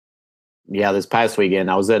Yeah, this past weekend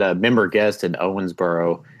I was at a member guest in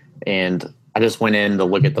Owensboro, and I just went in to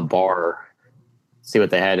look at the bar, see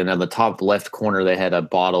what they had, and on the top left corner they had a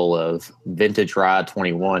bottle of vintage rye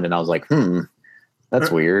 21, and I was like, that's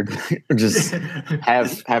weird. Just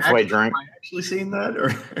halfway drunk. Have I actually seen that?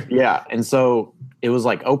 Or yeah, and so it was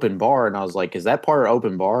like open bar, and I was like, is that part of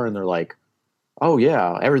open bar? And they're like, oh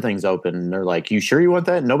yeah, everything's open. And they're like, you sure you want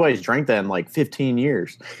that? Nobody's drank that in like 15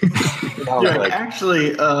 years.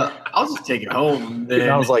 Actually, I'll just take it home. Then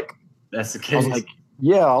I was like, that's the case. I was like,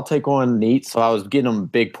 yeah, I'll take one neat. So I was getting them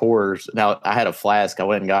big pours. Now I had a flask. I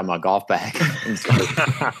went and got my golf bag and started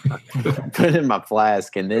put it in my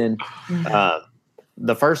flask. And then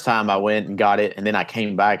the first time I went and got it, and then I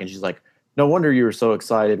came back and she's like, no wonder you were so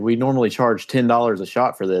excited. We normally charge $10 a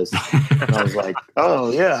shot for this. And I was like, oh,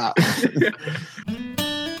 yeah.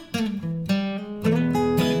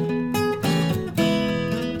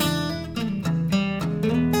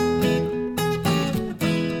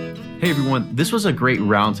 Hey everyone, this was a great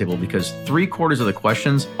roundtable because 3/4 of the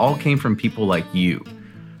questions all came from people like you.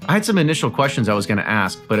 I had some initial questions I was going to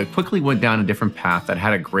ask, but it quickly went down a different path that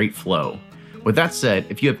had a great flow. With that said,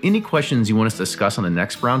 if you have any questions you want us to discuss on the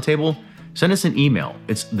next roundtable, send us an email.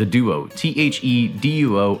 It's theduo,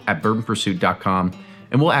 THEDUO @bourbonpursuit.com,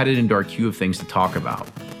 and we'll add it into our queue of things to talk about.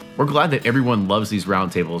 We're glad that everyone loves these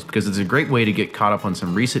roundtables because it's a great way to get caught up on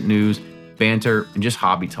some recent news, banter, and just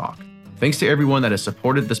hobby talk. Thanks to everyone that has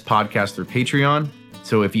supported this podcast through Patreon.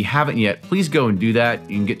 So if you haven't yet, please go and do that.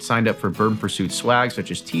 You can get signed up for Bourbon Pursuit swag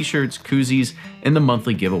such as t-shirts, koozies, and the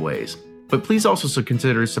monthly giveaways. But please also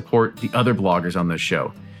consider support the other bloggers on this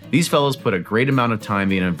show. These fellows put a great amount of time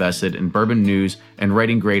being invested in bourbon news and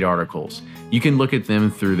writing great articles. You can look at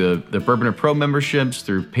them through the Bourbon Pro memberships,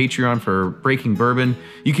 through Patreon for Breaking Bourbon.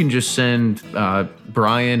 You can just send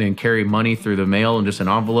Brian and Carrie money through the mail in just an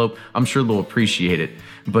envelope. I'm sure they'll appreciate it.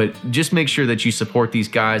 But just make sure that you support these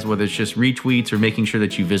guys, whether it's just retweets or making sure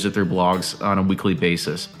that you visit their blogs on a weekly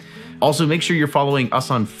basis. Also, make sure you're following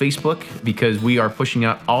us on Facebook because we are pushing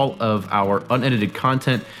out all of our unedited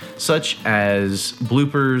content, such as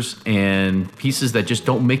bloopers and pieces that just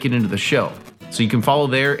don't make it into the show. So you can follow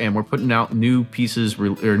there, and we're putting out new pieces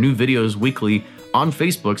or new videos weekly on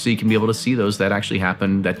Facebook so you can be able to see those that actually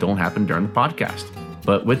happen that don't happen during the podcast.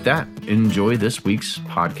 But with that, enjoy this week's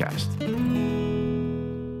podcast.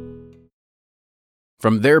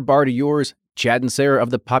 From their bar to yours, Chad and Sarah of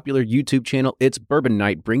the popular YouTube channel It's Bourbon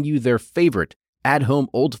Night bring you their favorite at-home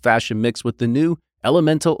old-fashioned mix with the new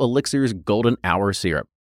Elemental Elixirs Golden Hour Syrup.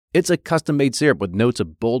 It's a custom-made syrup with notes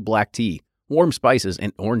of bold black tea, warm spices,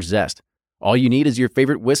 and orange zest. All you need is your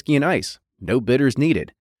favorite whiskey and ice. No bitters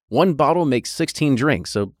needed. One bottle makes 16 drinks,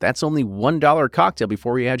 so that's only $1 a cocktail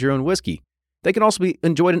before you add your own whiskey. They can also be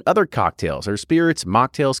enjoyed in other cocktails or spirits,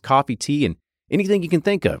 mocktails, coffee, tea, and anything you can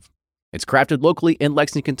think of. It's crafted locally in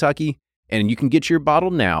Lexington, Kentucky, and you can get your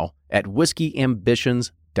bottle now at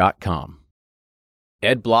whiskeyambitions.com.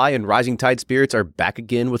 Ed Bly and Rising Tide Spirits are back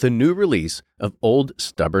again with a new release of Old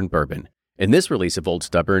Stubborn Bourbon. And this release of Old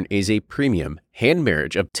Stubborn is a premium hand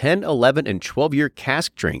marriage of 10, 11, and 12-year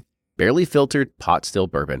cask strength, barely filtered pot still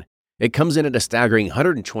bourbon. It comes in at a staggering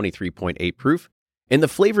 123.8 proof, and the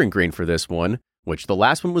flavoring grain for this one, which the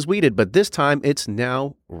last one was wheated, but this time it's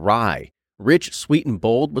now rye. Rich, sweet, and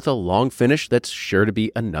bold with a long finish that's sure to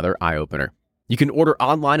be another eye-opener. You can order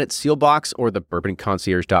online at Sealbox or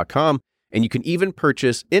thebourbonconcierge.com, and you can even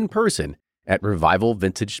purchase in person at Revival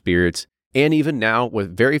Vintage Spirits, and even now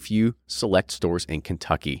with very few select stores in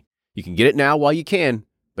Kentucky. You can get it now while you can,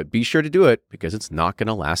 but be sure to do it because it's not going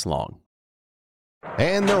to last long.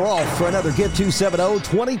 And they're off for another Get 270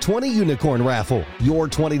 2020 Unicorn Raffle. Your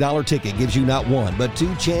 $20 ticket gives you not one, but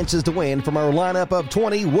two chances to win from our lineup of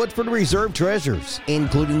 20 Woodford Reserve treasures,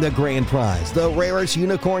 including the grand prize, the rarest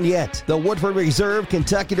unicorn yet, the Woodford Reserve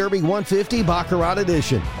Kentucky Derby 150 Baccarat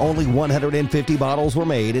Edition. Only 150 bottles were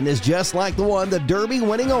made and is just like the one the Derby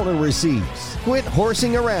winning owner receives. Quit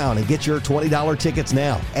horsing around and get your $20 tickets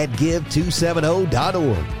now at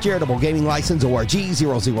give270.org. Charitable Gaming License ORG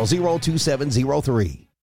 0002703.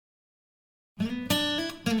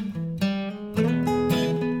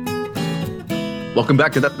 Welcome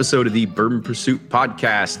back to the episode of the Bourbon Pursuit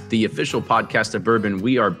Podcast, the official podcast of bourbon.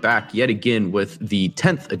 We are back yet again with the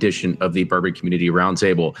 10th edition of the Bourbon Community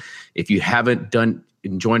Roundtable. If you haven't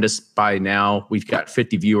joined us by now, we've got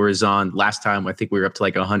 50 viewers on. Last time, I think we were up to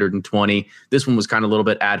like 120. This one was kind of a little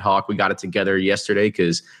bit ad hoc. We got it together yesterday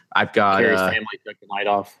because I've got... Carrie's family took the night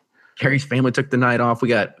off. Carrie's family took the night off.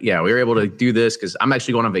 We were able to do this because I'm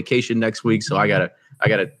actually going on vacation next week. So I gotta,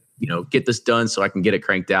 get this done so I can get it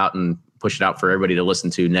cranked out and push it out for everybody to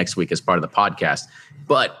listen to next week as part of the podcast.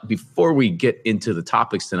 But before we get into the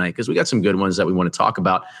topics tonight, because we got some good ones that we want to talk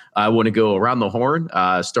about, I want to go around the horn,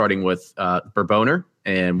 starting with Bourboner,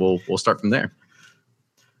 and we'll start from there.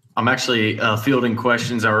 I'm actually fielding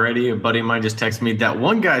questions already. A buddy of mine just texted me that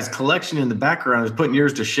one guy's collection in the background is putting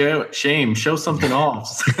yours to shame. Show something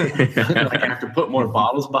off. Like I have to put more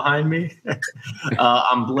bottles behind me.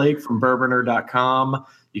 I'm Blake from Bourboner.com.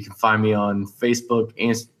 You can find me on Facebook,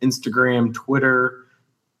 Instagram, Twitter,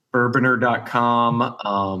 Bourboner.com.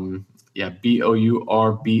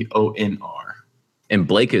 BOURBONR. And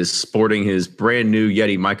Blake is sporting his brand new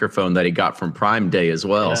Yeti microphone that he got from Prime Day as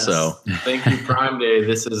well. Yes. So thank you, Prime Day.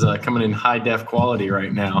 This is coming in high def quality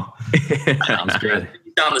right now. Sounds good.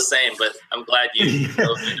 You sound the same, but I'm glad you Prime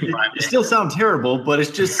Day. You still sound terrible, but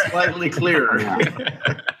it's just slightly clearer.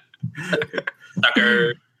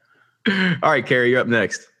 Sucker. All right, Carrie, you're up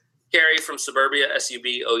next. Carrie from Suburbia,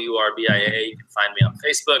 SUBOURBIA. You can find me on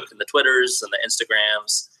Facebook and the Twitters and the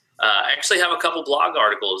Instagrams. I actually have a couple blog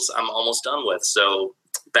articles I'm almost done with. So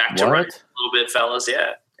back to writing a little bit, fellas.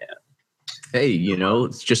 Yeah. Hey,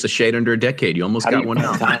 it's just a shade under a decade. You almost got one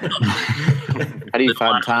out. How do you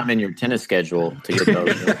find time in your tennis schedule to get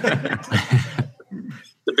those?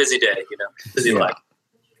 The busy day, busy life.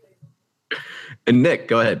 And Nick,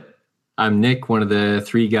 go ahead. I'm Nick, one of the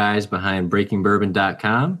three guys behind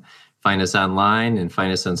BreakingBourbon.com. Find us online and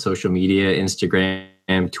find us on social media, Instagram,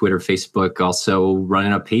 Twitter, Facebook, also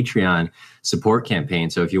running a Patreon support campaign.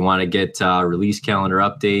 So if you want to get release calendar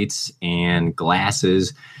updates and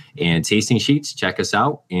glasses and tasting sheets, check us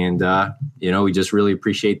out. And, we just really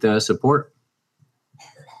appreciate the support.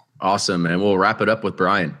 Awesome. And we'll wrap it up with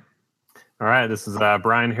Brian. All right. This is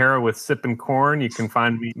Brian Harrow with Sippin' Corn. You can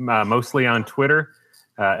find me mostly on Twitter,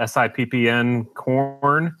 SIPPN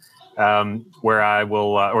Corn. Where I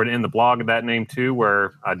will, or in the blog of that name too,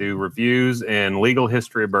 where I do reviews and legal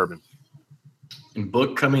history of bourbon. And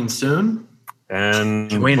book coming soon? And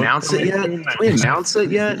can we announce it yet? Can we announce it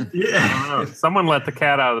yet? Yeah. Someone let the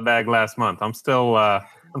cat out of the bag last month. I'm still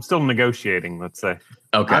negotiating, let's say.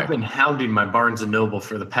 Okay. I've been hounding my Barnes & Noble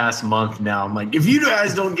for the past month now. I'm like, if you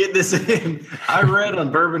guys don't get this in, I read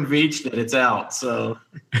on Bourbon Beach that it's out. So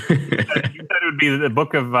you said it would be the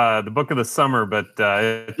book of the summer, but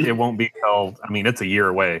it won't be till, it's a year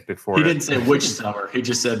away before. He didn't say which summer. He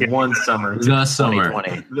just said one summer. The summer.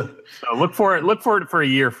 So look for it for a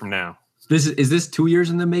year from now. Is this 2 years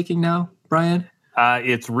in the making now, Brian?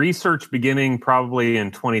 It's research beginning probably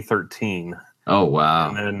in 2013. Oh,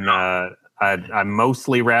 wow. And then I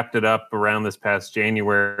mostly wrapped it up around this past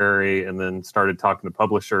January, and then started talking to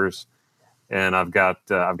publishers. And I've got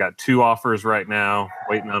 2 offers right now,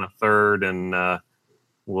 waiting on a third, and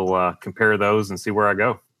we'll compare those and see where I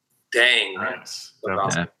go. Dang, nice. So,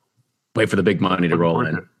 awesome. Wait for the big money to roll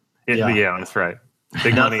in. Yeah, that's right.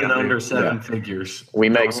 Big Nothing money under 7 figures. We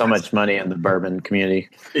make so much money in the bourbon community.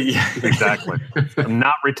 Yeah, exactly. I'm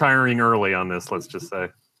not retiring early on this. Let's just say.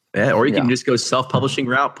 Yeah, or you can just go self-publishing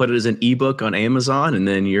route, put it as an ebook on Amazon, and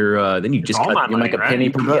then you make a penny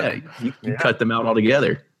per book. You cut them out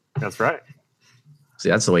altogether. That's right. See,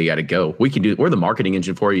 that's the way you got to go. We're the marketing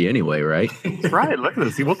engine for you anyway, right? That's right. Look at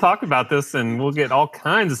this. We'll talk about this, and we'll get all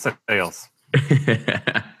kinds of sales.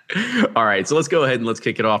 All right, so let's go ahead and let's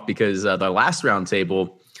kick it off, because the last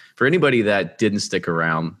roundtable, for anybody that didn't stick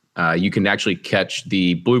around, you can actually catch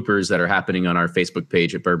the bloopers that are happening on our Facebook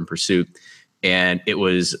page at Bourbon Pursuit. And it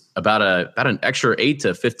was about an extra 8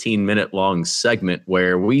 to 15 minute long segment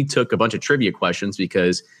where we took a bunch of trivia questions,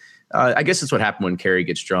 because I guess that's what happened when Carrie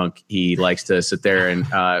gets drunk. He likes to sit there and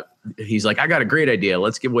he's like, I got a great idea.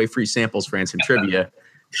 Let's give away free samples for Ansem Trivia.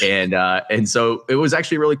 And so it was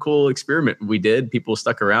actually a really cool experiment we did. People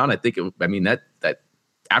stuck around. I think that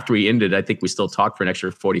after we ended, I think we still talked for an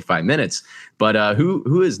extra 45 minutes. But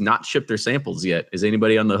who has not shipped their samples yet? Is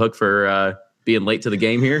anybody on the hook for being late to the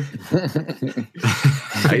game here?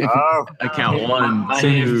 I count 1,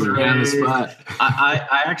 2. On the spot.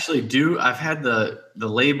 I actually do. I've had the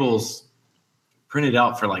labels printed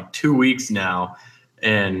out for like 2 weeks now,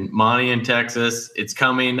 and Monty in Texas, it's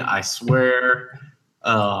coming. I swear.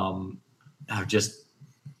 I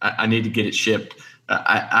need to get it shipped.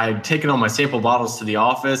 I've taken all my sample bottles to the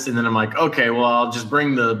office, and then I'm like, okay, well, I'll just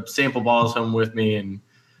bring the sample bottles home with me. And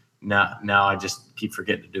now I just keep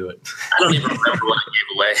forgetting to do it. I don't even remember what I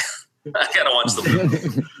gave away. I gotta watch the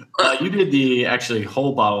movie. You did the actually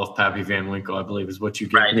whole bottle of Pappy Van Winkle, I believe, is what you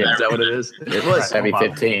gave. Right. Yeah, is that what it is? It was Pappy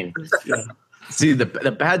 15. Yeah. See, the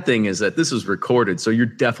bad thing is that this was recorded, so you're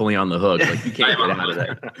definitely on the hook. Like, you can't get out of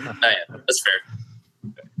that. That's fair.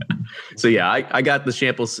 So yeah, I got the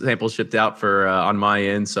sample shipped out for on my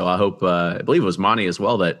end. So I hope I believe it was Monty as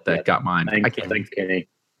well that got mine. Thanks, Kenny.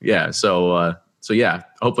 Yeah. So yeah,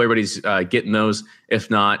 hopefully everybody's getting those. If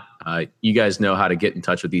not, you guys know how to get in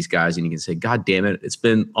touch with these guys, and you can say, "God damn it, it's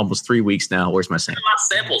been almost 3 weeks now. Where's my sample?"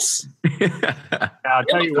 Samples. I'll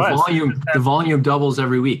tell you what. The volume doubles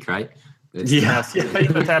every week, right? What's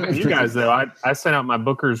happened to you guys though? I sent out my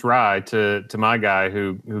Booker's Rye to my guy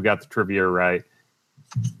who got the trivia right.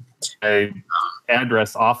 A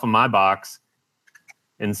address off of my box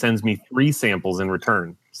and sends me 3 samples in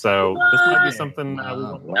return. So this might be something.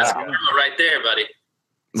 That's right there, buddy.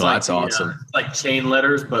 Well, that's awesome. Like chain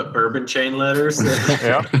letters, but bourbon chain letters.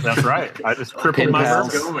 Yeah, that's right. I just crippled my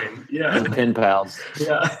pals. bourbon. Yeah, Pen pals.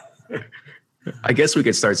 yeah. I guess we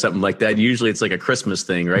could start something like that. Usually it's like a Christmas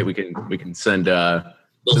thing, right? We can send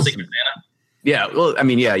Little Secret Santa. yeah, well, I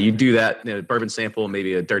mean, yeah, you do that, bourbon sample,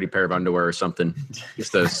 maybe a dirty pair of underwear or something,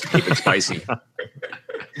 just to keep it spicy.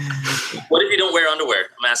 What if you don't wear underwear?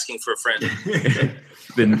 I'm asking for a friend.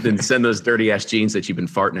 Then send those dirty ass jeans that you've been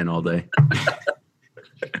farting in all day.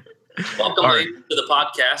 Welcome to the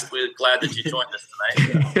podcast. We're glad that you joined us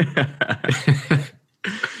tonight.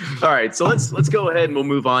 All right, so let's go ahead and we'll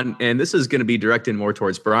move on. And this is going to be directed more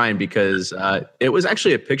towards Brian because it was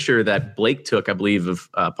actually a picture that Blake took, I believe,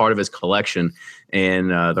 of part of his collection. And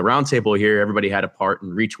the roundtable here, everybody had a part in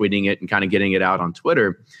retweeting it and kind of getting it out on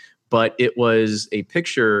Twitter. But it was a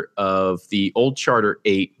picture of the old Charter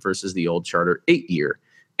 8 versus the old Charter 8 year.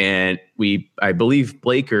 And I believe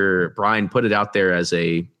Blake or Brian put it out there as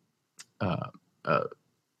a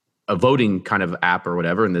voting kind of app or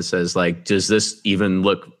whatever. And this says, like, does this even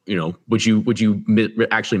look, would you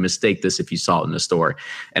actually mistake this if you saw it in the store?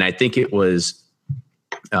 And I think it was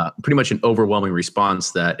pretty much an overwhelming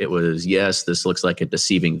response that it was, yes, this looks like a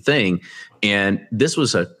deceiving thing. And this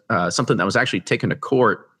was something that was actually taken to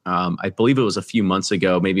court. I believe it was a few months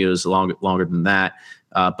ago. Maybe it was longer than that.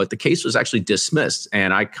 But the case was actually dismissed.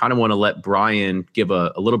 And I kind of want to let Brian give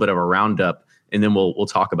a little bit of a roundup, and then we'll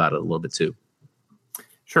talk about it a little bit too.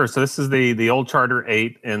 Sure. So this is the old Charter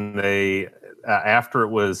 8, and they after it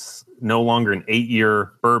was no longer an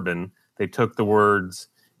 8-year bourbon, they took the words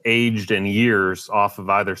aged and years off of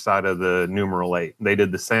either side of the numeral 8. They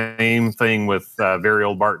did the same thing with Very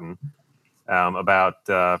Old Barton about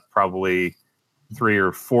probably 3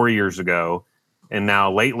 or 4 years ago. And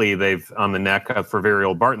now lately they've on the neck for Very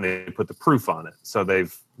Old Barton, they put the proof on it. So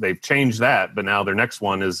they've changed that, but now their next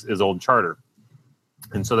one is Old Charter.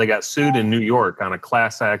 And so they got sued in New York on a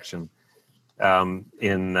class action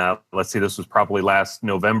this was probably last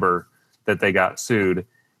November that they got sued.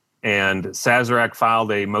 And Sazerac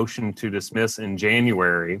filed a motion to dismiss in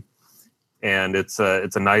January. And it's a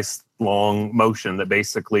nice long motion that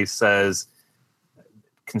basically says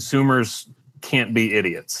consumers can't be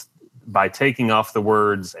idiots. By taking off the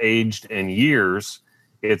words aged and years,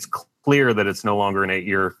 it's clear that it's no longer an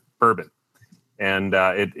 8-year bourbon. And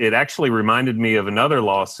it actually reminded me of another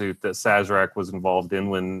lawsuit that Sazerac was involved in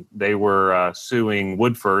when they were suing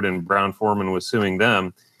Woodford and Brown-Forman was suing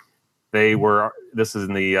them. This is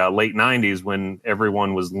in the late 90s when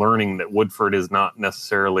everyone was learning that Woodford is not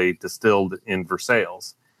necessarily distilled in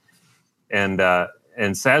Versailles. And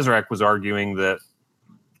Sazerac was arguing that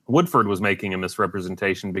Woodford was making a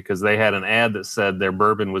misrepresentation because they had an ad that said their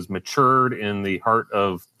bourbon was matured in the heart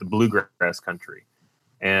of the bluegrass country.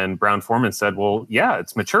 And Brown-Forman said, well, yeah,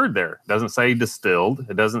 it's matured there. It doesn't say distilled.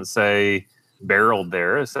 It doesn't say barreled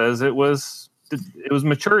there. It says it was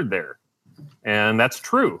matured there. And that's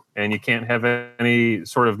true. And you can't have any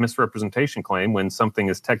sort of misrepresentation claim when something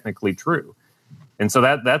is technically true. And so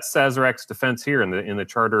that's Sazerac's defense here in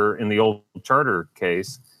the old Charter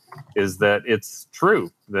case, is that it's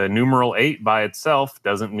true. The numeral 8 by itself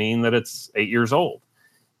doesn't mean that it's 8 years old.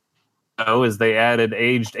 Is they added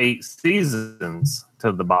aged 8 seasons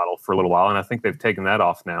to the bottle for a little while, and I think they've taken that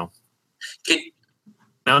off now.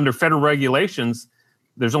 Under federal regulations,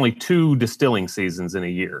 there's only 2 distilling seasons in a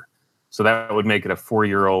year. So that would make it a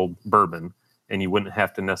 4-year-old bourbon, and you wouldn't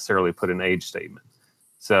have to necessarily put an age statement.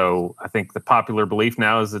 So I think the popular belief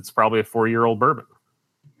now is it's probably a 4-year-old bourbon.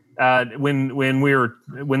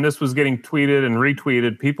 When this was getting tweeted and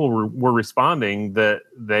retweeted, people were responding that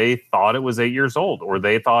they thought it was 8 years old, or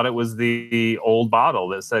they thought it was the old bottle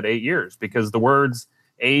that said 8 years, because the words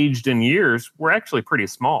aged in years were actually pretty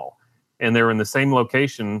small, and they were in the same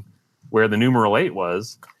location where the numeral 8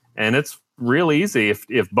 was. And it's real easy.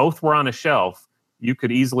 If both were on a shelf, you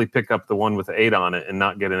could easily pick up the one with the 8 on it and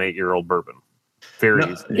not get an 8-year-old bourbon. Very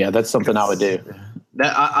easy. Yeah, that's something I would do.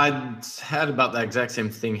 That I had about that exact same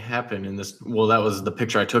thing happen in this. Well, that was the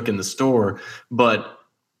picture I took in the store, but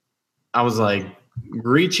I was like,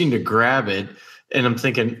 reaching to grab it, and I'm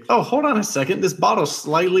thinking, oh, hold on a second, this bottle's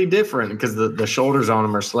slightly different because the shoulders on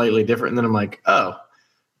them are slightly different. And then I'm like, oh.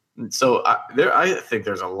 So I think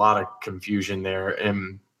there's a lot of confusion there,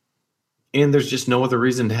 and there's just no other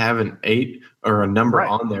reason to have an 8 or a number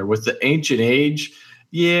on there. With the ancient age,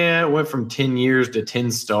 it went from 10 years to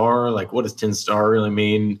 10 star. Like, what does 10 star really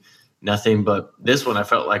mean? Nothing. But this one I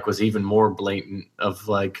felt like was even more blatant of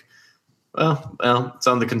like, well, it's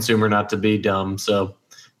on the consumer not to be dumb. So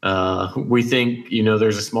we think,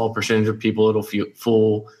 there's a small percentage of people it'll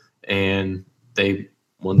fool, and they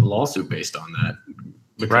won the lawsuit based on that.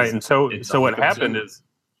 Right. And so what happened is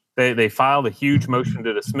they filed a huge motion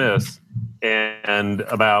to dismiss, and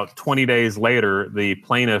about 20 days later, the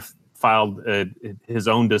plaintiff filed his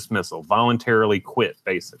own dismissal, voluntarily quit,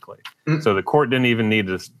 basically. Mm-hmm. So the court didn't even need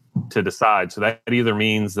to decide. So that either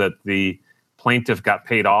means that the plaintiff got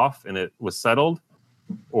paid off and it was settled,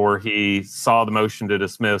 or he saw the motion to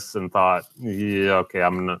dismiss and thought, yeah, okay,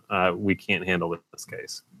 we can't handle this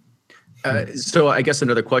case. So I guess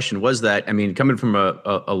another question was that, I mean, coming from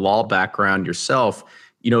a law background yourself,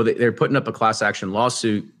 they're putting up a class action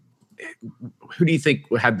lawsuit. Who do you think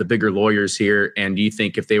had the bigger lawyers here? And do you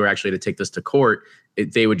think if they were actually to take this to court,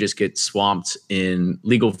 they would just get swamped in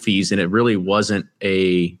legal fees, and it really wasn't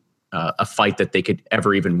a fight that they could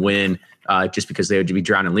ever even win, just because they would be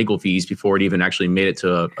drowned in legal fees before it even actually made it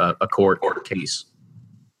to a court case?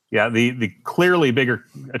 Yeah, the clearly bigger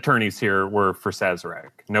attorneys here were for Sazerac,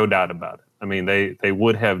 no doubt about it. I mean, they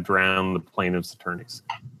would have drowned the plaintiff's attorneys.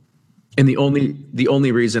 And the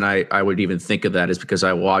only reason I would even think of that is because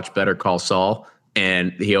I watch Better Call Saul,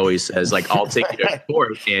 and he always says, like, I'll take you to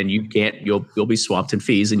court, and you'll be swamped in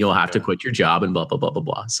fees, and you'll have to quit your job, and blah blah blah blah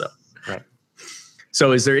blah. So, right.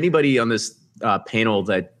 So, is there anybody on this panel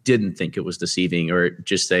that didn't think it was deceiving, or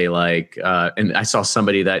just say like? And I saw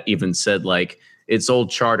somebody that even said like, it's old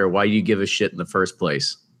charter. Why do you give a shit in the first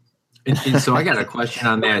place? And so I got a question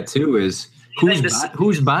on that too. Is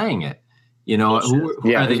who's buying it?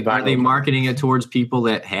 Are they marketing it towards people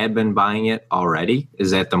that had been buying it already?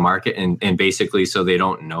 Is that the market? And basically, so they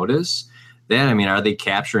don't notice that? I mean, are they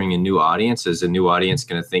capturing a new audience? Is a new audience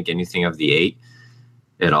going to think anything of the 8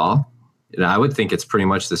 at all? And I would think it's pretty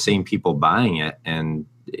much the same people buying it, and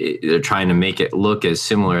they're trying to make it look as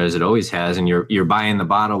similar as it always has. And you're buying the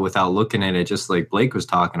bottle without looking at it, just like Blake was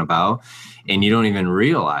talking about, and you don't even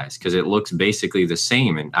realize because it looks basically the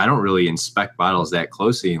same. And I don't really inspect bottles that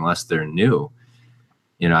closely unless they're new.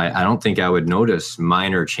 I don't think I would notice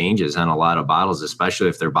minor changes on a lot of bottles, especially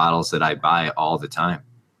if they're bottles that I buy all the time.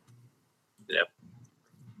 Yep.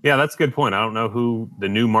 Yeah, that's a good point. I don't know who the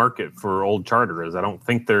new market for Old Charter is. I don't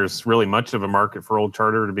think there's really much of a market for Old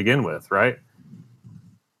Charter to begin with, right?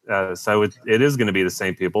 So it is going to be the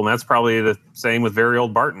same people, and that's probably the same with Very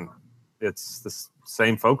Old Barton. It's the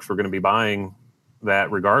same folks who are going to be buying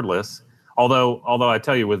that regardless. Although I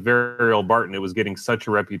tell you, with Very Old Barton, it was getting such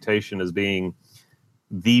a reputation as being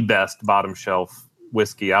the best bottom shelf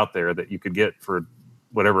whiskey out there that you could get for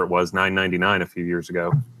whatever it was, $9.99 a few years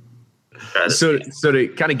ago. So to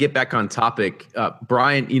kind of get back on topic,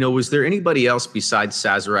 Brian, was there anybody else besides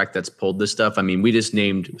Sazerac that's pulled this stuff? I mean, we just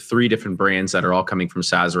named 3 different brands that are all coming from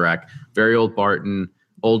Sazerac: Very Old Barton,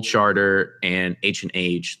 Old Charter, and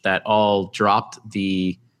H&H, that all dropped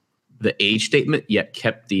the age statement, yet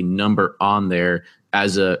kept the number on there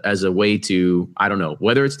as a way to, I don't know,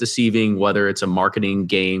 whether it's deceiving, whether it's a marketing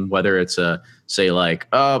game, whether it's a say like,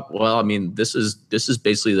 well, I mean, this is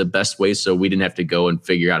basically the best way, so we didn't have to go and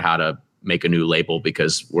figure out how to make a new label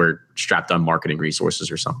because we're strapped on marketing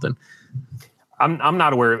resources or something. I'm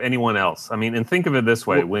not aware of anyone else. I mean, and think of it this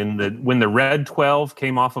way: when the Red 12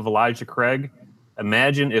 came off of Elijah Craig,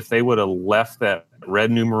 imagine if they would have left that red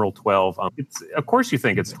numeral 12. Of course, you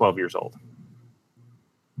think it's 12 years old.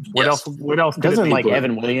 What else? What else? Doesn't like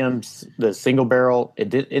Evan Williams, the single barrel?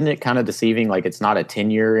 Isn't it kind of deceiving? Like it's not a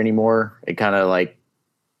 10-year anymore. It kind of like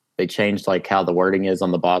they changed like how the wording is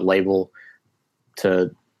on the bottle label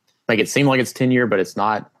to make it seem like it's 10-year, but it's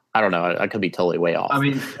not. I don't know. I could be totally way off. I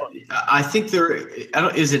mean, I think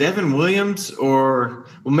is it Evan Williams or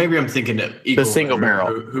maybe I'm thinking of Eagle the single Rare,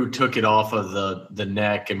 barrel who took it off of the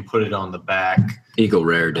neck and put it on the back. Eagle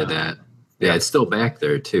Rare did that. Yeah, it's still back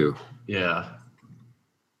there too. Yeah.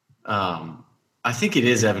 I think it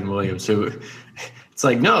is Evan Williams who it's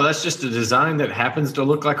like, no, that's just a design that happens to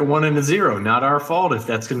look like a 1 and a 0. Not our fault if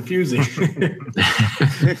that's confusing.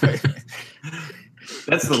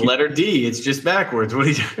 That's the letter D. It's just backwards. What are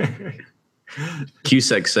you doing?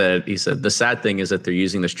 Cusack said, the sad thing is that they're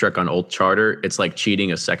using this trick on Old Charter. It's like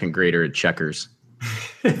cheating a second grader at checkers.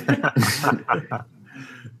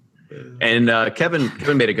 And Kevin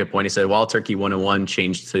made a good point. He said Wild Turkey 101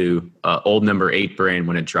 changed to old number 8 brand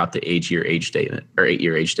when it dropped the 8-year age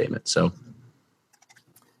statement. So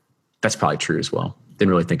that's probably true as well.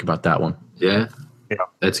 Didn't really think about that one. Yeah,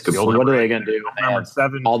 that's a good point. What are they going to do? Number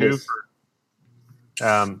 7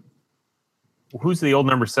 too. Who's the old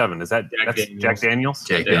number 7? Is that Jack Daniels?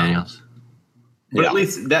 Jack Daniels. But at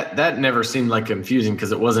least that never seemed like confusing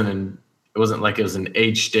because it wasn't like it was an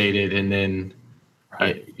age stated and then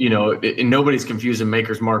nobody's confusing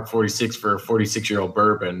Maker's Mark 46 for a 46-year-old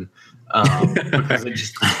bourbon because it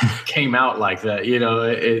just came out like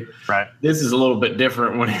that. Right. This is a little bit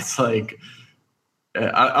different when it's like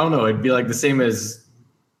I don't know. It'd be like the same as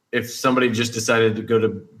if somebody just decided to go to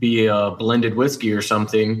be a blended whiskey or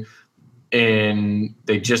something, and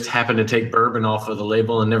they just happened to take bourbon off of the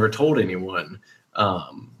label and never told anyone.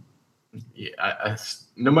 No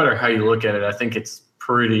matter how you look at it, I think it's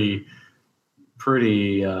pretty.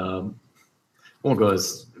 I won't go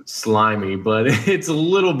as slimy, but it's a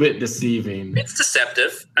little bit deceiving. It's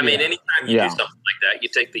deceptive. I mean, anytime you do something like that, you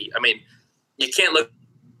take the. I mean, you can't look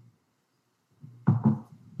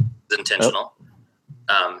intentional.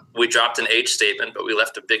 We dropped an age statement, but we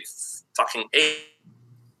left a big fucking age.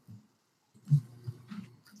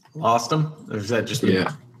 Lost him? Or is that just me?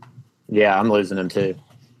 Yeah, I'm losing him too.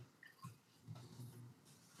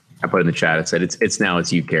 I put in the chat. It said it's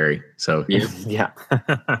you, Carey. So yeah.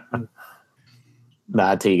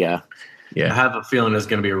 Bye, T-Guy. Yeah, I have a feeling there's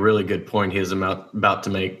going to be a really good point he's about to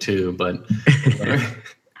make too. But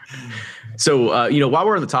so while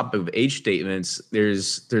we're on the topic of age statements,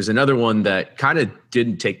 there's another one that kind of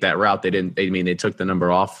didn't take that route. They took the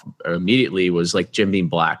number off immediately. Was like Jim Beam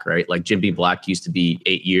Black, right? Like Jim Beam Black used to be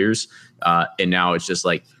 8 years, and now it's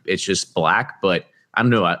just black, but. I don't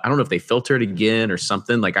know. I don't know if they filter it again or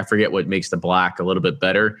something. Like I forget what makes the black a little bit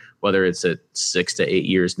better, whether it's at 6 to 8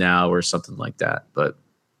 years now or something like that. But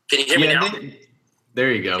can you hear me now?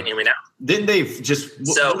 There you go. Can you hear me now? Didn't they just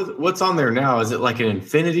what's on there now? Is it like an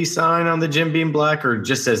infinity sign on the Jim Beam Black or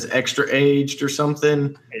just says extra aged or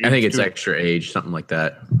something? I think it's extra aged, something like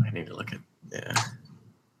that. I need to look at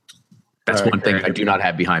That's one thing I do not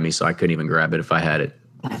have behind me, so I couldn't even grab it if I had it.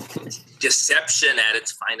 Deception at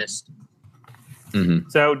its finest. Mm-hmm.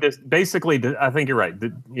 So basically, I think you're right.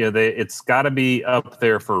 It's got to be up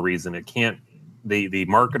there for a reason. It can't. The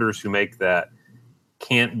marketers who make that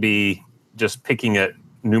can't be just picking at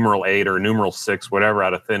numeral 8 or numeral 6, whatever,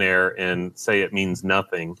 out of thin air and say it means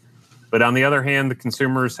nothing. But on the other hand, the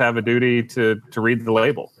consumers have a duty to read the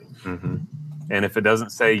label. Mm-hmm. And if it doesn't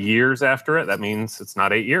say years after it, that means it's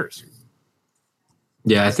not 8 years.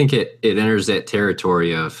 Yeah, I think it enters that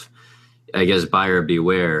territory of, I guess, buyer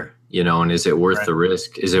beware. And is it worth the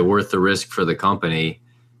risk? Is it worth the risk for the company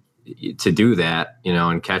to do that,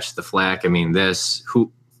 and catch the flack? I mean,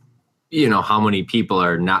 how many people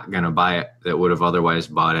are not going to buy it that would have otherwise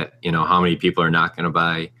bought it? How many people are not going to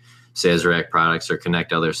buy Sazerac products or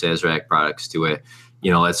connect other Sazerac products to it?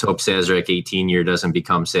 Let's hope Sazerac 18 year doesn't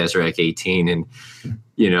become Sazerac 18 and,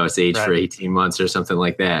 it's aged for 18 months or something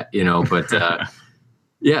like that, but,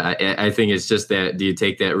 yeah, I think it's just that, do you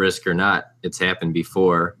take that risk or not? It's happened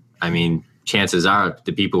before. I mean, chances are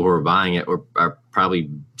the people who are buying it are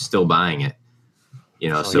probably still buying it,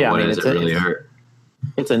 so what does it really hurt?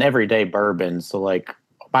 It's an everyday bourbon. So like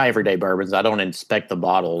my everyday bourbons, I don't inspect the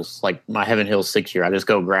bottles. Like my Heaven Hill 6 year, I just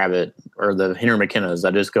go grab it, or the Henry McKenna's,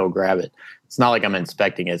 I just go grab it. It's not like I'm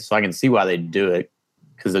inspecting it. So I can see why they do it,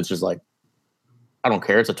 because it's just like, I don't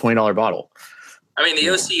care. It's a $20 bottle. I mean, the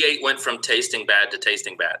OC8 went from tasting bad to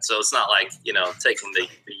tasting bad. So it's not like, taking the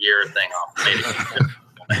year thing off.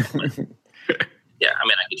 Yeah, I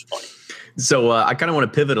mean, I get your point. So I kind of want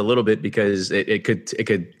to pivot a little bit because it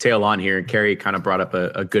could tail on here. And Carey kind of brought up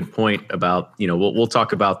a good point about, we'll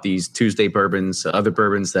talk about these Tuesday bourbons, other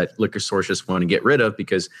bourbons that liquor stores just want to get rid of,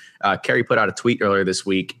 because Carey put out a tweet earlier this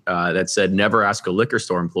week that said, never ask a liquor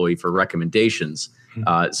store employee for recommendations.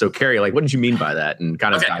 So Carey, what did you mean by that, and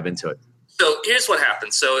kind of dive into it? So here's what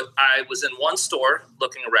happened. So I was in one store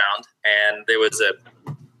looking around, and there was a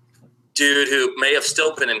dude who may have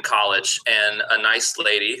still been in college, and a nice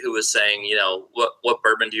lady who was saying, what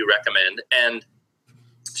bourbon do you recommend? And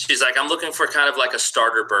she's like, I'm looking for kind of like a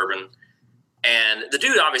starter bourbon. And the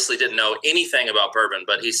dude obviously didn't know anything about bourbon,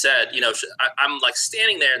 but he said, I'm like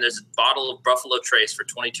standing there, and there's a bottle of Buffalo Trace for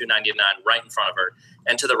 $22.99 right in front of her.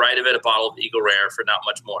 And to the right of it, a bottle of Eagle Rare for not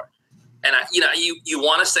much more. And you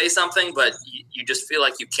want to say something, but you just feel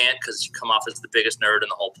like you can't, because you come off as the biggest nerd in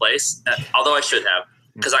the whole place. Although I should have,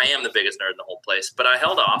 because I am the biggest nerd in the whole place. But I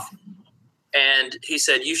held off, and he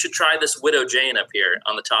said, you should try this Widow Jane up here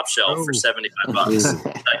on the top shelf for $75.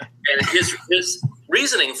 And his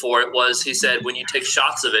reasoning for it was, he said, when you take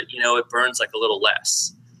shots of it, it burns like a little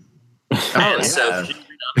less. So she went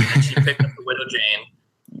up and she picked up the Widow Jane,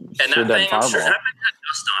 and that thing, I'm sure that thing had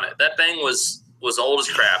dust on it. That thing was old as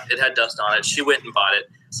crap. It had dust on it. She went and bought it.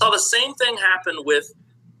 Saw the same thing happen with,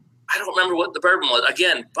 I don't remember what the bourbon was.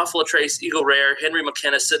 Again, Buffalo Trace, Eagle Rare, Henry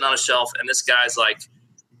McKenna sitting on a shelf, and this guy's like,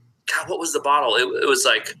 God, what was the bottle? It was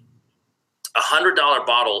like $100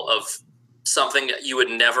 bottle of something that you would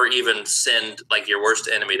never even send like your worst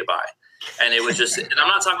enemy to buy. And it was just, and I'm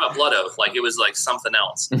not talking about Blood Oath, like it was like something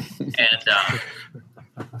else. And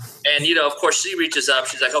of course she reaches up,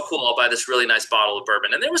 she's like, oh cool, I'll buy this really nice bottle of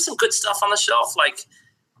bourbon. And there was some good stuff on the shelf. Like,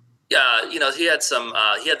 he had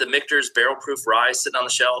he had the Michter's barrel proof rye sitting on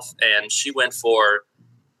the shelf, and she went for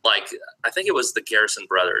like, I think it was the Garrison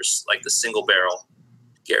Brothers, like the single barrel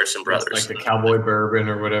Garrison Brothers. Like the Cowboy Bourbon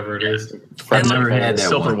or whatever it is. I've never had that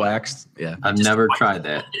silver one. waxed. Yeah. I've never tried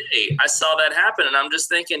that. I saw that happen, and I'm just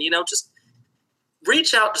thinking, just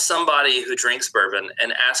reach out to somebody who drinks bourbon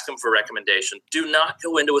and ask them for recommendation. Do not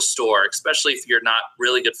go into a store, especially if you're not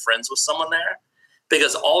really good friends with someone there,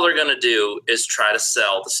 because all they're going to do is try to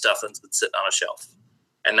sell the stuff that's been sitting on a shelf.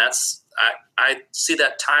 And that's, I see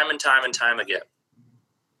that time and time and time again.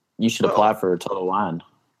 You should apply for a Total Wine.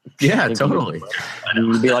 Yeah, totally.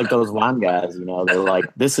 You'd be like those wine guys, they're like,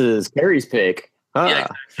 this is Carrie's pick. Yeah,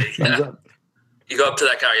 exactly. Yeah. You go up to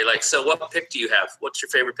that guy, you're like, so what pick do you have? What's your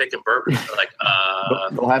favorite pick in bourbon? They're like,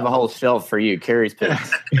 They'll have a whole shelf for you, Carrie's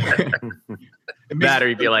picks. That, or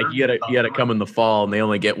you'd be like, you gotta come in the fall, and they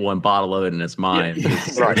only get one bottle of it, and it's mine.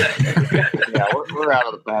 Right. Yeah, we're out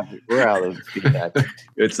of the package. We're out of the feedback.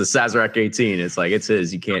 It's the Sazerac 18. It's like, it's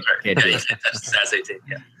his. You can't do it. That's Saz 18.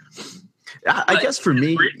 Yeah. I guess for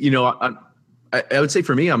me, I would say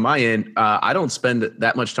for me on my end, I don't spend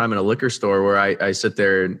that much time in a liquor store where I sit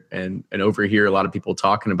there and overhear a lot of people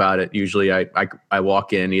talking about it. Usually I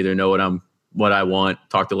walk in, either know what I want,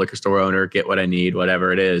 talk to the liquor store owner, get what I need,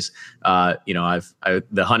 whatever it is.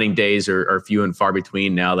 The hunting days are few and far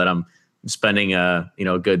between now that I'm spending a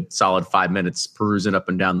good solid 5 minutes perusing up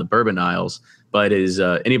and down the bourbon aisles. But is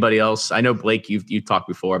anybody else? I know Blake, you've talked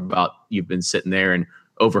before about you've been sitting there and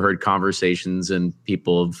overheard conversations, and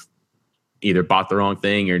people have either bought the wrong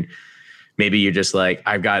thing, or maybe you're just like,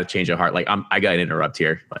 I've got to change of heart. Like I got to interrupt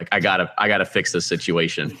here. Like I gotta fix this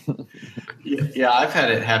situation. Yeah, I've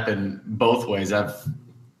had it happen both ways. I've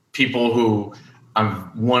people who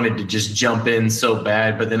I've wanted to just jump in so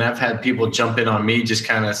bad, but then I've had people jump in on me, just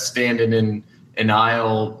kind of standing in an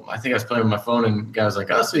aisle. I think I was playing with my phone, and the guy was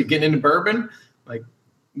like, oh, so you're getting into bourbon? Like,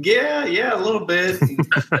 yeah, a little bit.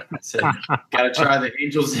 Said, gotta try the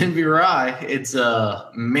Angel's Envy Rye. It's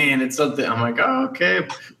it's something. I'm like, oh, okay,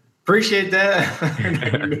 appreciate that.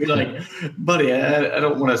 Like, buddy, I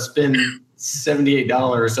don't want to spend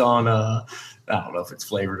 $78 on I don't know if it's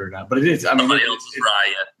flavored or not, but it is. I mean, somebody else's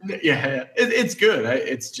rye. Yeah, it's good.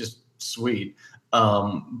 It's just sweet.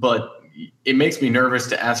 But it makes me nervous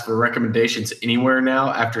to ask for recommendations anywhere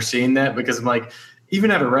now after seeing that, because I'm like, even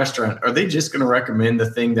at a restaurant, are they just going to recommend the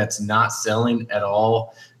thing that's not selling at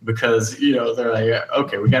all? Because, they're like,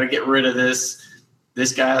 okay, we got to get rid of this.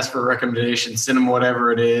 This guy asked for a recommendation, send them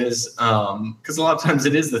whatever it is. Because a lot of times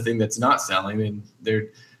it is the thing that's not selling, and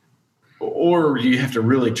or you have to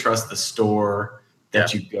really trust the store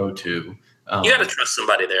that you go to. You got to trust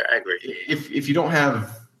somebody there. I agree. If you don't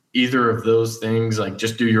have either of those things, like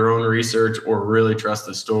just do your own research or really trust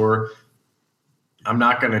the store. I'm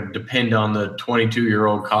not going to depend on the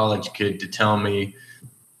 22-year-old college kid to tell me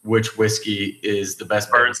which whiskey is the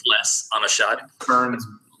best. Burns less on a shot. Burns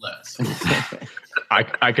less.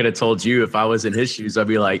 I could have told you if I was in his shoes, I'd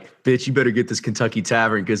be like, bitch, you better get this Kentucky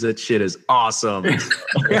Tavern because that shit is awesome.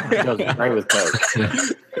 Right with Coke.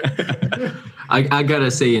 I got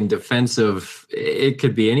to say, in defense of, it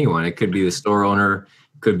could be anyone. It could be the store owner,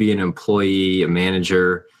 could be an employee, a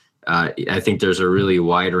manager. I think there's a really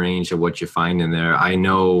wide range of what you find in there. I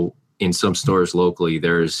know in some stores locally,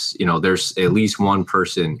 there's at least one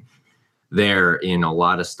person there in a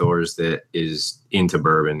lot of stores that is into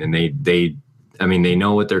bourbon, and they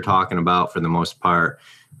know what they're talking about for the most part.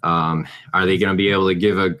 Are they going to be able to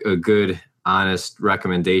give a good, honest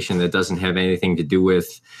recommendation that doesn't have anything to do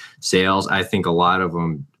with sales? I think a lot of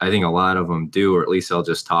them do, or at least they'll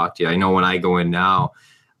just talk to you. I know when I go in now,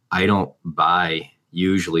 I don't buy.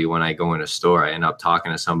 Usually when I go in a store, I end up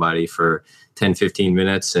talking to somebody for 10, 15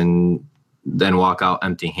 minutes and then walk out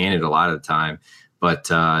empty-handed a lot of the time. But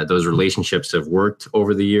those relationships have worked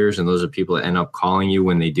over the years, and those are people that end up calling you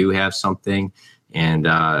when they do have something. And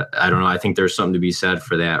I don't know, I think there's something to be said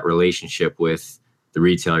for that relationship with the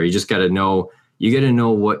retailer. You just got to know,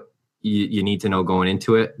 what you need to know going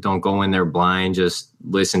into it. Don't go in there blind. Just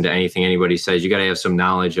listen to anything anybody says. You got to have some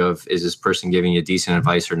knowledge of, is this person giving you decent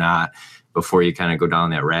advice or not, before you kind of go down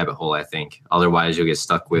that rabbit hole, I think. Otherwise, you'll get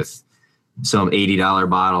stuck with some $80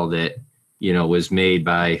 bottle that, was made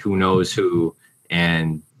by who knows who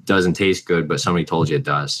and doesn't taste good, but somebody told you it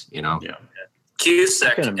does, Yeah.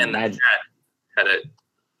 Cusack in the chat had a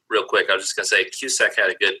real quick. I was just going to say, Cusack had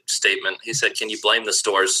a good statement. He said, "Can you blame the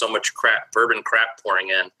stores? So much bourbon crap pouring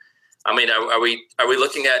in." I mean, are we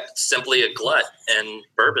looking at simply a glut and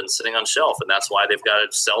bourbon sitting on shelf, and that's why they've got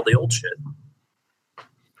to sell the old shit?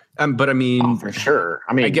 But I mean, for sure.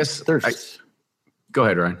 I mean, I guess go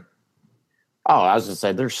ahead, Ryan. Oh, I was going to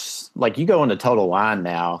say, there's like, you go into Total Wine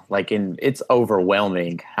now, it's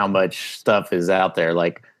overwhelming how much stuff is out there.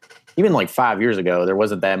 Like, even like 5 years ago, there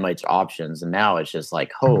wasn't that much options. And now it's just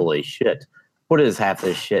like, holy shit, what is half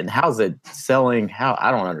this shit? And how's it selling?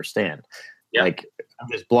 I don't understand. Yep. Like, I'm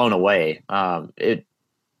just blown away.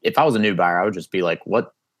 If I was a new buyer, I would just be like,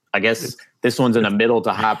 what? I guess this one's in a middle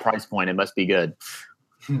to high price point. It must be good.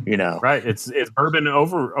 Right. It's bourbon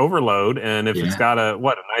overload. And if it's got a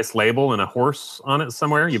nice label and a horse on it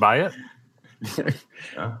somewhere, you buy it.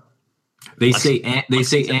 They say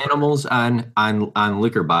animals on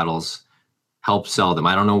liquor bottles help sell them.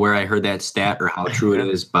 I don't know where I heard that stat or how true it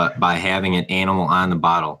is, but by having an animal on the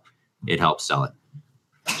bottle, it helps sell it.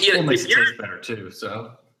 Yeah, it makes it taste better too.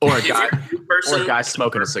 So, or a guy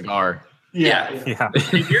smoking a cigar. Yeah.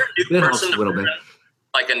 If you're a new person, a little bit.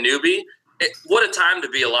 Like a newbie, what a time to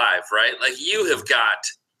be alive, right? Like, you have got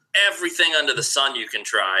everything under the sun you can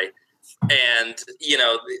try. And,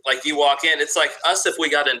 like, you walk in, it's like us if we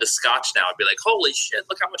got into scotch now. I'd be like, holy shit,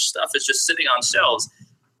 look how much stuff is just sitting on shelves.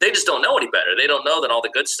 They just don't know any better. They don't know that all the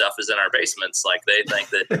good stuff is in our basements. Like, they think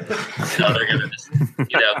that, they're going to just,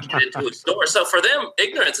 get into a store. So for them,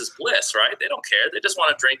 ignorance is bliss, right? They don't care. They just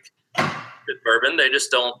want to drink good bourbon. They just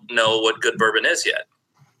don't know what good bourbon is yet.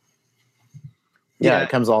 Yeah,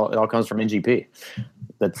 it all comes from NGP.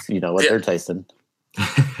 That's what they're tasting.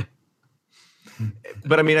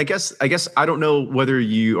 But I mean, I guess I don't know whether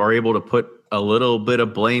you are able to put a little bit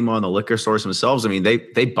of blame on the liquor stores themselves. I mean,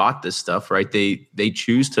 they bought this stuff, right? They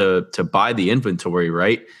choose to buy the inventory,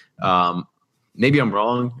 right? Maybe I'm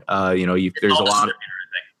wrong. There's a lot of.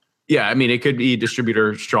 Yeah, I mean, it could be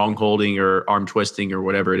distributor strongholding or arm twisting or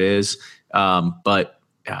whatever it is. But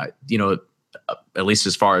at least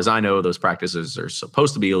as far as I know, those practices are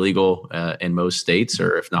supposed to be illegal in most states,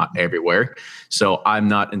 or if not everywhere. So I'm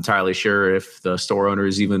not entirely sure if the store owner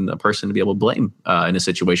is even a person to be able to blame in a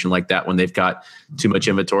situation like that when they've got too much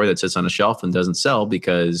inventory that sits on a shelf and doesn't sell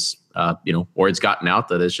because, word's gotten out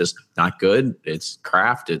that it's just not good. It's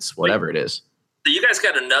craft. It's whatever it is. So you guys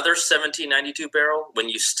got another 1792 barrel when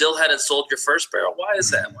you still hadn't sold your first barrel. Why is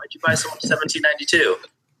that? Why'd you buy so much 1792?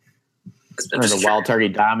 The Wild Turkey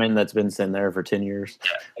Diamond that's been sitting there for 10 years.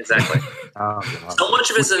 Yeah, exactly. So much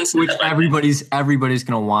of it's in which everybody's going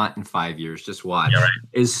to want in 5 years. Just watch. Yeah, right.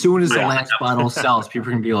 As soon as the last bottle sells, people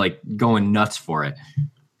are going to be like going nuts for it.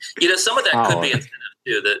 Some of that could be incentive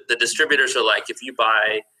too. The distributors are like, if you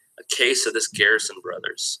buy a case of this Garrison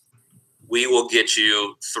Brothers, we will get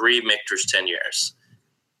you 3 Michter's 10 years.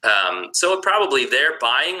 So probably they're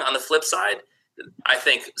buying. On the flip side, I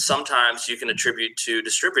think sometimes you can attribute to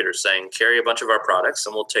distributors saying, carry a bunch of our products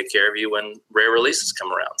and we'll take care of you when rare releases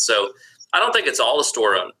come around. So I don't think it's all the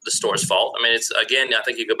store's fault. I mean, it's, again, I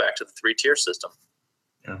think you go back to the 3-tier system.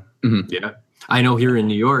 Yeah. Mm-hmm. Yeah. I know here in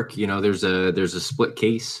New York, there's a split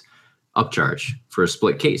case upcharge for a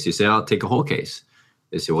split case. You say, I'll take a whole case.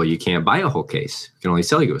 They say, well, you can't buy a whole case. You can only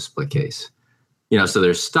sell you a split case. So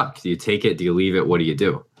they're stuck. Do you take it? Do you leave it? What do you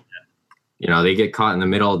do? They get caught in the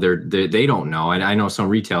middle. They don't know. And I know some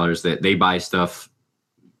retailers that they buy stuff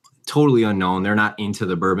totally unknown. They're not into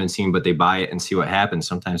the bourbon scene, but they buy it and see what happens.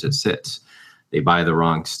 Sometimes it sits. They buy the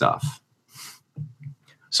wrong stuff.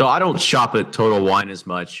 So I don't shop at Total Wine as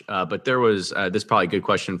much, but there was this is probably a good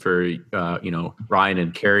question for Ryan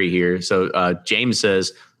and Carrie here. So James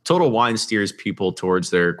says Total Wine steers people towards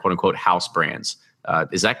their quote unquote house brands.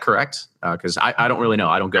 Is that correct? Because I don't really know.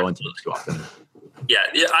 I don't go into it too often.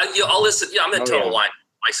 Yeah, I'll listen. Yeah, I'm in Total Wine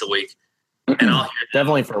twice a week, and I'll hear them.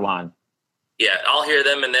 Definitely for wine. Yeah, I'll hear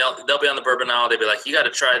them, and they'll be on the bourbon aisle. They'll be like, "You got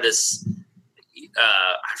to try this."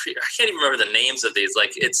 I can't even remember the names of these.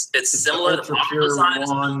 Like, it's similar to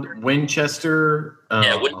the Winchester.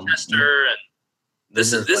 Winchester, and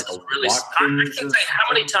this is really. I can't say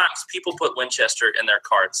how many times people put Winchester in their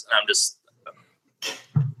carts, and I'm just.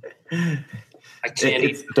 I can't.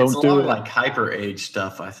 It's a lot of like hyper age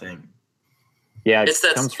stuff, I think. Yeah, it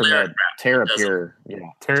comes from that TerraPure. Yeah,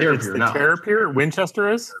 TerraPure. Winchester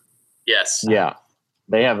is? Yes. Yeah.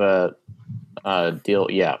 They have a deal,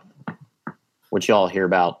 yeah, which y'all hear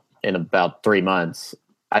about in about 3 months.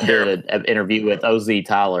 I did an interview with OZ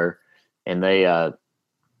Tyler, and they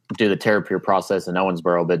do the TerraPure process in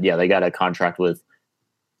Owensboro. But yeah, they got a contract with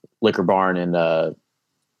Liquor Barn and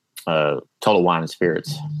Total Wine and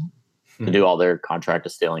Spirits to do all their contract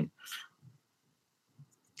distilling.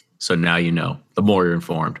 So now you know. The more you're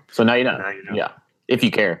informed. So now you know. Yeah, if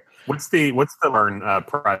you care. What's the Barn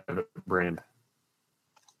private brand?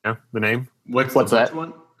 Yeah, the name. What's that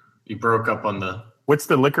one? You broke up on the. What's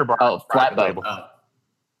the Liquor Barn? Oh, Flatboat.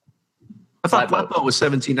 I thought Flatboat was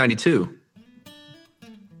 $17.92.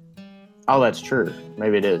 Oh, that's true.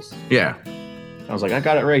 Maybe it is. Yeah. I was like, I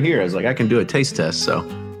got it right here. I was like, I can do a taste test. So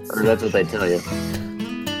or that's what they tell you.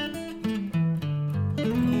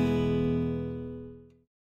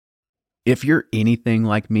 If you're anything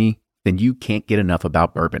like me, then you can't get enough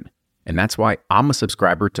about bourbon. And that's why I'm a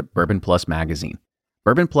subscriber to Bourbon Plus magazine.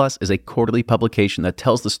 Bourbon Plus is a quarterly publication that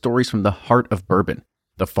tells the stories from the heart of bourbon,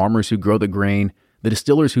 the farmers who grow the grain, the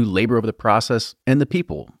distillers who labor over the process, and the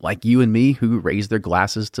people like you and me who raise their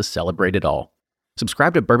glasses to celebrate it all.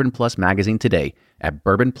 Subscribe to Bourbon Plus magazine today at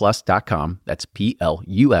bourbonplus.com, that's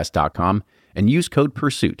PLUS.com, and use code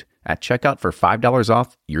PURSUIT at checkout for $5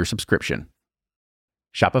 off your subscription.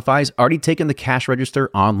 Shopify's already taken the cash register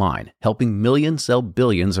online, helping millions sell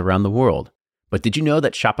billions around the world. But did you know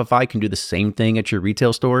that Shopify can do the same thing at your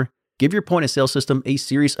retail store? Give your point-of-sale system a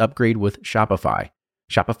serious upgrade with Shopify.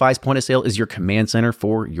 Shopify's point-of-sale is your command center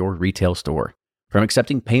for your retail store. From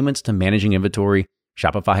accepting payments to managing inventory,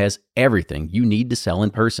 Shopify has everything you need to sell in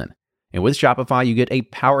person. And with Shopify, you get a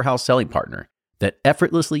powerhouse selling partner that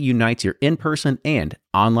effortlessly unites your in-person and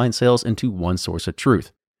online sales into one source of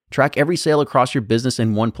truth. Track every sale across your business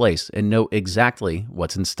in one place and know exactly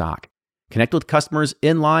what's in stock. Connect with customers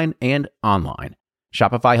in line and online.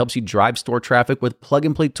 Shopify helps you drive store traffic with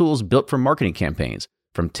plug-and-play tools built for marketing campaigns,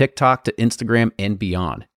 from TikTok to Instagram and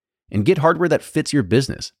beyond. And get hardware that fits your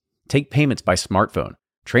business. Take payments by smartphone.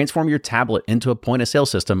 Transform your tablet into a point-of-sale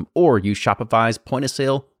system or use Shopify's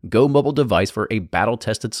point-of-sale Go mobile device for a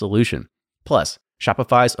battle-tested solution. Plus,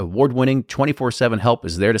 Shopify's award-winning 24/7 help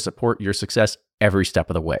is there to support your success every step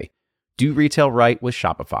of the way. Do retail right with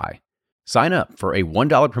Shopify. Sign up for a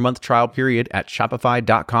 $1 per month trial period at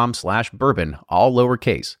shopify.com/bourbon, all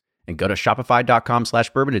lowercase, and go to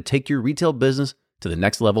shopify.com/bourbon to take your retail business to the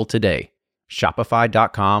next level today.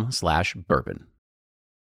 Shopify.com/bourbon.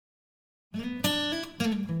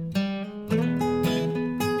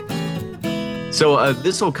 So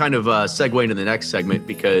this will kind of segue into the next segment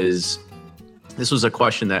because this was a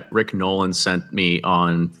question that Rick Nolan sent me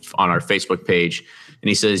on our Facebook page. And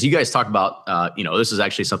he says, you guys talk about, this is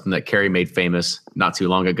actually something that Carrie made famous not too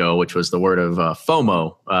long ago, which was the word of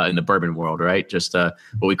FOMO in the bourbon world, right? Just what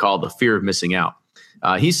we call the fear of missing out.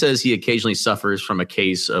 He says he occasionally suffers from a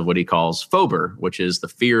case of what he calls FOBR, which is the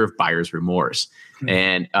fear of buyer's remorse.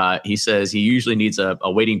 And he says he usually needs a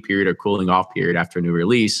waiting period or cooling off period after a new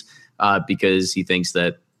release because he thinks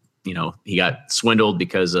that, he got swindled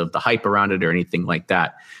because of the hype around it or anything like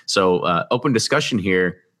that. So open discussion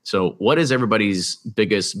here. So what is everybody's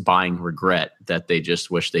biggest buying regret that they just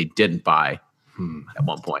wish they didn't buy at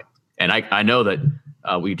one point? And I know that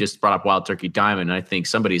we just brought up Wild Turkey Diamond. And I think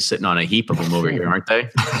somebody's sitting on a heap of them over here, aren't they?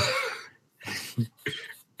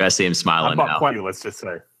 I see him smiling now. Quite, let's just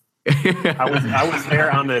say. I was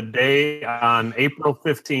there on the day on April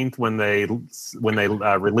 15th when they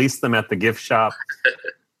released them at the gift shop.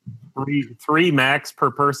 Three max per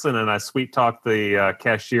person, and I sweet talked the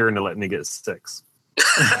cashier into letting me get 6.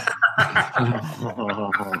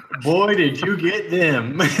 Boy, did you get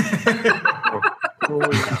them! Best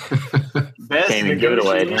Can't even give it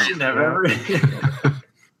away. negotiation I've ever.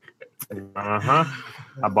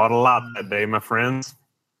 I bought a lot that day, my friends.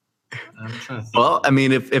 Well, I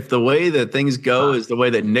mean, if the way that things go is the way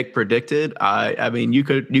that Nick predicted, I mean, you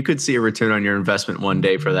could see a return on your investment one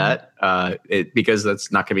day for that, because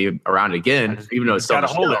that's not going to be around again, even though it's still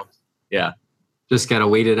hold it. Yeah, just gotta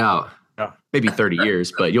wait it out. Yeah, maybe 30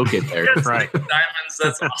 years, but you'll get there. Right? Diamonds.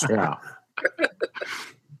 That's awesome. Yeah.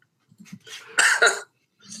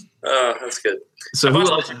 Oh, that's good. So I who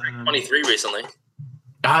bought else? Logic Craig 23 recently.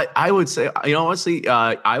 I would say, honestly,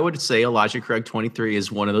 I would say Elijah Craig 23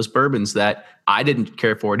 is one of those bourbons that I didn't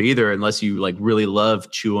care for it either, unless you like really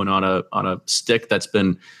love chewing on a stick that's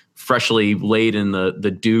been freshly laid in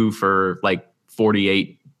the dew for like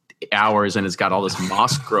 48 hours and it's got all this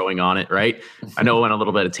moss growing on it, right? I know I went a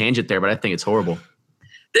little bit of tangent there, but I think it's horrible.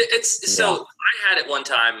 So I had it one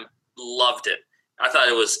time, loved it. I thought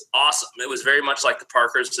it was awesome. It was very much like the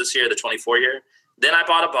Parkers this year, the 24 year. Then I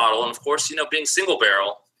bought a bottle, and of course, being single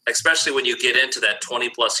barrel, especially when you get into that 20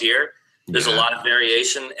 plus year. There's a lot of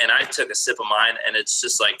variation, and I took a sip of mine, and it's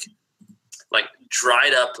just like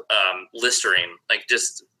dried up Listerine, like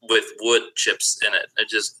just with wood chips in it.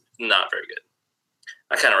 It's just not very good.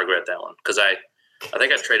 I kind of regret that one because I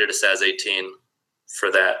think I traded a SAS 18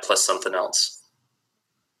 for that plus something else.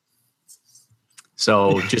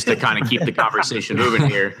 So just to kind of keep the conversation moving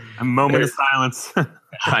here, a moment of silence.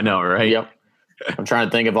 I know, right? Yep. I'm trying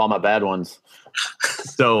to think of all my bad ones.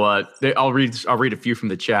 So I'll read a few from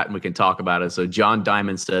the chat and we can talk about it. So John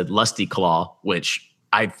Diamond said Lusty Claw, which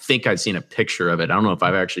I think I've seen a picture of it. I don't know if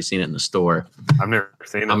I've actually seen it in the store. I've never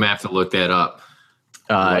seen it. I'm gonna have to look that up.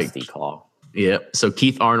 Lusty Claw. Yeah. So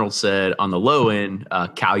Keith Arnold said on the low end,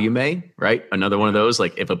 Calumet, right? Another one of those.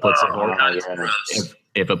 Like if it puts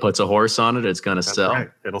if it puts a horse on it, it's gonna sell. Right.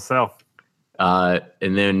 It'll sell.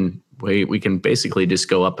 And then we can basically just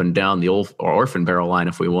go up and down the old Orphan Barrel line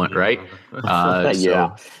if we want, right?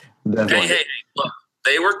 Yeah. Hey, look,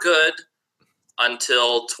 they were good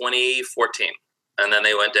until 2014, and then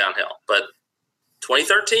they went downhill. But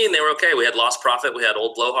 2013, they were okay. We had Lost Prophet. We had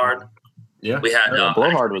Old Blowhard. Yeah. We had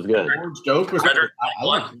Blowhard was good.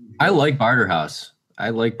 I like Barterhouse.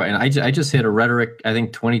 And I just hit a Rhetoric, I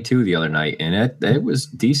think 22 the other night, and it was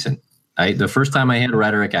decent. The first time I had a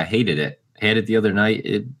Rhetoric, I hated it. Had it the other night,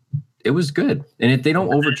 it was good, and they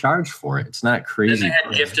don't overcharge for it. It's not crazy. Then they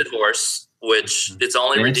had Gifted Horse, which its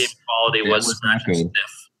only redeeming quality was scratch and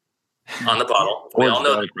sniff on the bottle. We all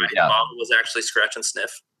know the bottle was actually scratch and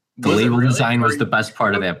sniff. The label design was the best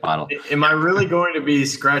part of that bottle. Am I really going to be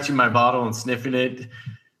scratching my bottle and sniffing it?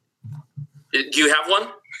 Do you have one?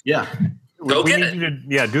 Yeah. Go get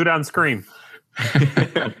it. Do it on screen.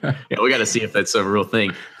 Yeah, we got to see if that's a real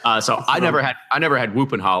thing. So I never had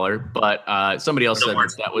Whoop and Holler, but somebody else said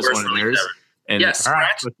that was one of theirs. And yes,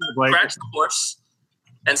 scratch the horse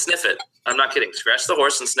and sniff it. I'm not kidding. Scratch the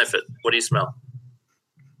horse and sniff it. What do you smell?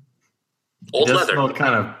 Old leather. Smell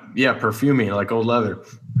kind of perfumey, like old leather.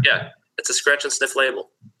 Yeah, it's a scratch and sniff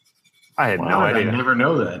label. I had no idea. I never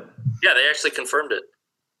know that. Yeah, they actually confirmed it.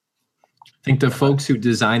 I think the folks who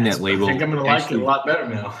designed that label. I think I'm going to like it a lot better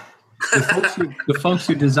now. The folks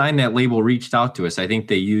who designed that label reached out to us. I think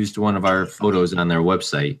they used one of our photos on their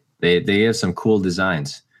website. They have some cool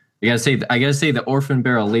designs. I gotta say the Orphan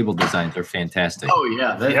Barrel label designs are fantastic. Oh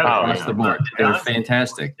yeah, across the board, they're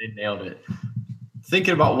fantastic. They nailed it.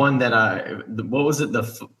 Thinking about one that what was it? The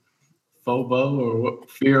FOBO or what?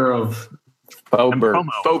 Fear of Fober.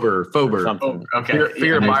 Something. Okay.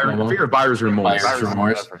 Fear of buyer's remorse.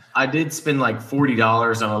 I did spend like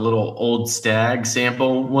 $40 on a little old Stag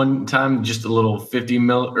sample one time, just a little 50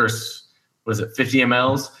 mLs,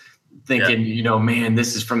 thinking, man,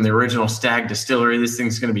 this is from the original Stag distillery. This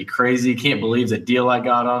thing's going to be crazy. Can't believe the deal I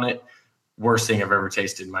got on it. Worst thing I've ever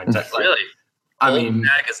tasted in my life. Really?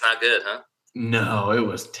 Stag is not good, huh? No, it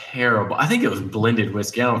was terrible. I think it was blended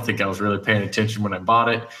whiskey. I don't think I was really paying attention when I bought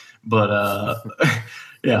it. But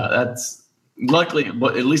that's luckily,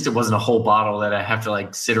 but at least it wasn't a whole bottle that I have to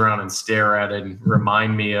like sit around and stare at and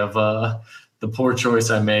remind me of the poor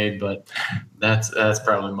choice I made. But that's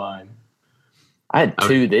probably mine. I had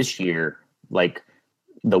two this year, like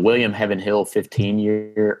the William Heaven Hill 15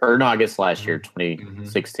 year, or no, I guess last year,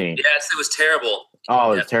 2016. Yes, it was terrible.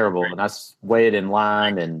 Oh, it was terrible. And I weighed in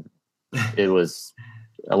line, and it was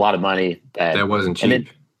a lot of money. That wasn't cheap.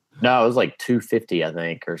 No, it was like $250, I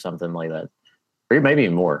think, or something like that, or maybe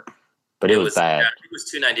even more. But it was bad. Yeah, it was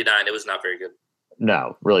 $299. It was not very good.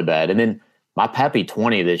 No, really bad. And then my Pappy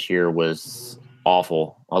 20 this year was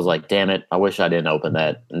awful. I was like, damn it! I wish I didn't open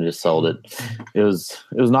that and just sold it. It was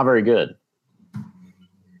not very good.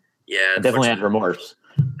 Yeah, I definitely had remorse.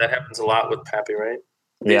 That happens a lot with Pappy, right?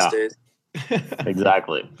 These days.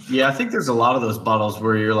 Exactly. Yeah, I think there's a lot of those bottles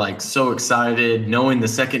where you're like so excited, knowing the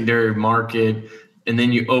secondary market. And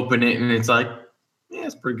then you open it and it's like, yeah,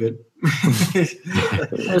 it's pretty good.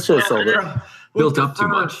 It's just sold it. Built up too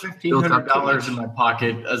much. $1,500 in my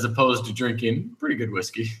pocket as opposed to drinking pretty good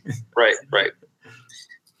whiskey. Right.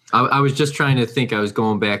 I was just trying to think. I was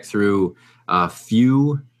going back through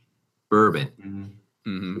Few Bourbon.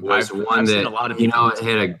 Mm-hmm. Was one that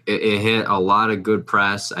it had a lot of good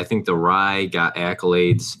press. I think the rye got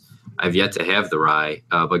accolades. I've yet to have the rye,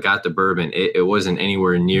 but got the bourbon. It wasn't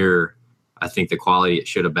anywhere near, I think, the quality it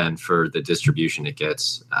should have been for the distribution it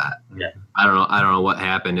gets. I don't know what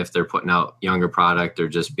happened, if they're putting out younger product or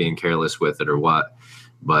just being careless with it or what,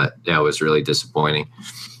 but that was really disappointing.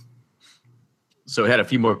 So we had a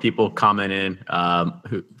few more people comment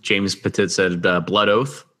in. James Petit said Blood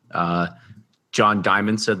Oath. John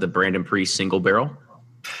Diamond said the Brandon Priest single barrel.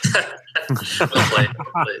 Well played.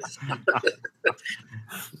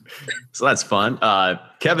 So that's fun.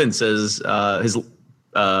 Kevin says his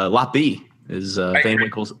Lot B is Van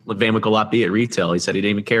Winkle Lot B at retail. He said he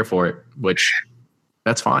didn't even care for it, which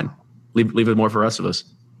that's fine. Leave it more for us of us.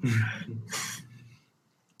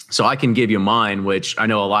 So I can give you mine, which I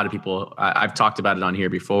know a lot of people. I've talked about it on here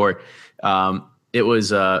before. It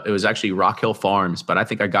was actually Rock Hill Farms, but I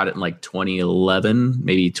think I got it in like 2011,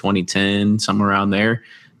 maybe 2010, somewhere around there.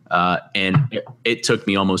 And it took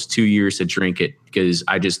me almost 2 years to drink it because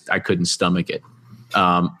I couldn't stomach it.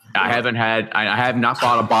 I have not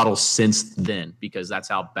bought a bottle since then because that's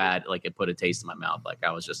how bad it put a taste in my mouth. Like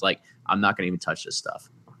I was just like, I'm not going to even touch this stuff.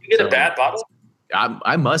 You get a bad bottle?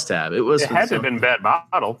 I must have. It had to have been bad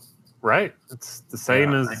bottle, right? It's the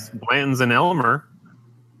same as Blanton's and Elmer.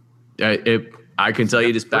 I can tell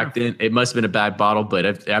you this back then, it must have been a bad bottle,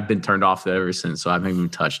 but I've been turned off ever since, so I haven't even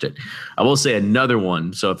touched it. I will say another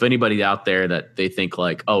one. So if anybody out there that they think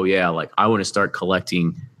like, oh yeah, like I want to start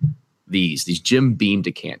collecting these Jim Beam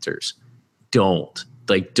decanters, don't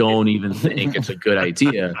even think it's a good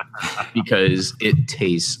idea because it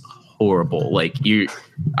tastes horrible. Like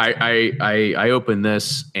I opened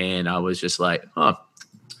this and I was just like, huh,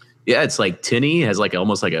 yeah, it's like tinny, it has like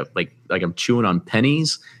almost like I'm chewing on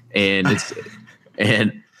pennies, and it's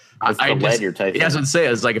the lead you're tasting. Yeah, I was gonna say,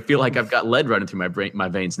 I was like, I feel like I've got lead running through my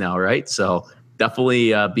veins now, right? So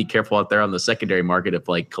definitely be careful out there on the secondary market of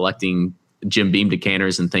like collecting Jim Beam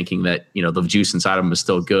decanters and thinking that the juice inside of them is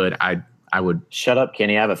still good. I would shut up,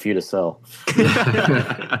 Kenny. I have a few to sell. You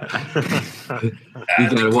got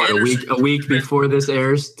what, a week before this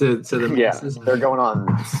airs to the masses? Yeah, they're going on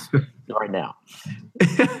right now.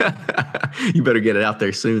 You better get it out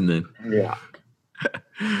there soon then. Yeah.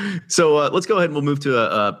 So let's go ahead and we'll move to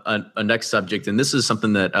a next subject. And this is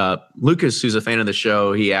something that Lucas, who's a fan of the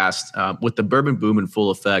show, he asked, with the bourbon boom in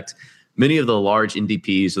full effect, many of the large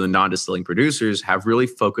NDPs or the non-distilling producers have really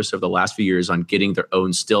focused over the last few years on getting their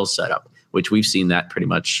own still setup, which we've seen that pretty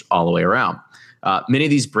much all the way around. Many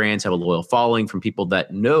of these brands have a loyal following from people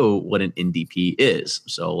that know what an NDP is.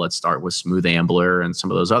 So let's start with Smooth Ambler and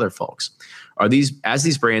some of those other folks. As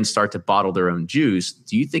these brands start to bottle their own juice,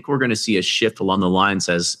 do you think we're going to see a shift along the lines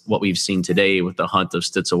as what we've seen today with the hunt of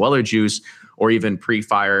Stitzel Weller juice, or even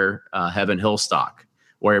pre-fire Heaven Hill stock,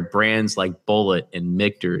 where brands like Bulleit and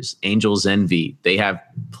Michter's, Angel's Envy, they have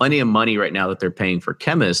plenty of money right now that they're paying for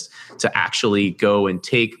chemists to actually go and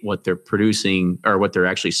take what they're producing or what they're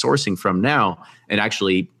actually sourcing from now and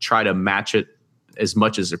actually try to match it as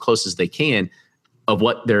much as close as they can of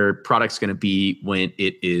what their product's going to be when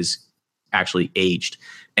it is actually aged.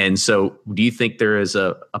 And so do you think there is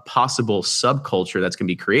a possible subculture that's going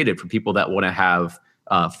to be created for people that want to have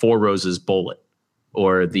Four Roses Bulleit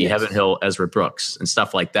or the Heaven Hill Ezra Brooks and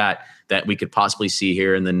stuff like that we could possibly see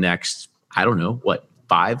here in the next, I don't know,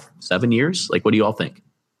 5-7 years? Like, what do you all think?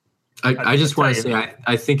 I just want to say,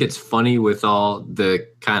 I think it's funny with all the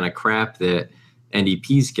kind of crap that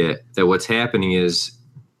NDPs get, that what's happening is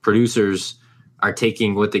producers are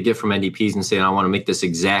taking what they get from NDPs and saying, I want to make this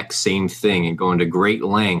exact same thing, and going to great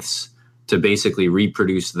lengths to basically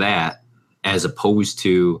reproduce that, as opposed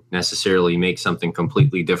to necessarily make something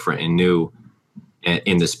completely different and new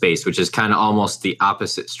in the space, which is kind of almost the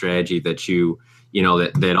opposite strategy that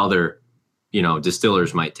that other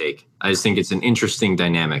distillers might take. I just think it's an interesting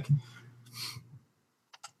dynamic.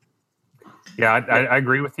 Yeah, I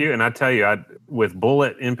agree with you, and I tell you, with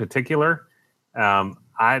Bulleit in particular,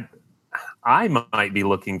 I might be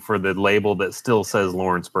looking for the label that still says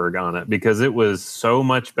Lawrenceburg on it, because it was so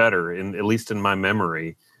much better, at least in my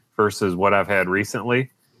memory, versus what I've had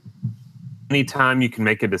recently. Anytime you can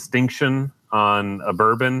make a distinction on a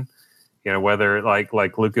bourbon, whether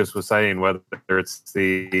like Lucas was saying, whether it's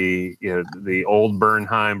the old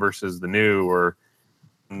Bernheim versus the new, or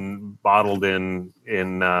bottled in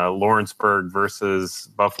Lawrenceburg versus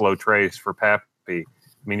Buffalo Trace for Pappy. I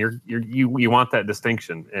mean, you want that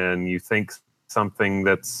distinction, and you think something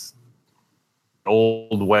that's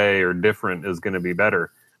old way or different is going to be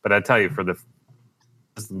better. But I tell you, for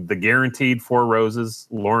the guaranteed Four Roses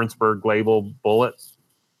Lawrenceburg label Bulleit,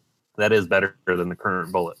 that is better than the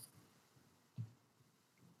current Bulleit.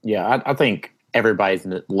 Yeah, I think everybody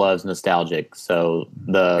loves nostalgic. So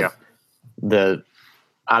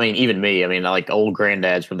even me. I mean, like old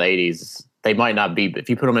granddads from the 80s. They might not be, if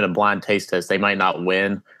you put them in a blind taste test, they might not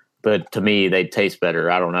win, but to me, they taste better.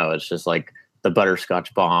 I don't know. It's just like the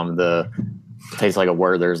butterscotch bomb, tastes like a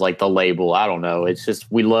Werther's, like the label. I don't know. It's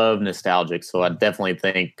just, we love nostalgic. So I definitely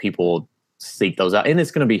think people seek those out, and it's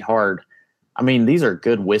going to be hard. I mean, these are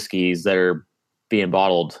good whiskeys that are being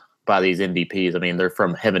bottled by these NDPs. I mean, they're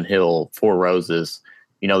from Heaven Hill, Four Roses,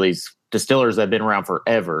 these distillers that have been around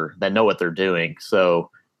forever that know what they're doing.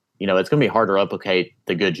 So, it's going to be hard to replicate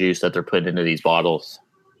the good juice that they're putting into these bottles.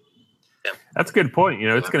 That's a good point.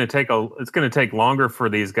 It's going to take longer for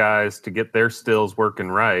these guys to get their stills working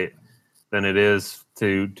right than it is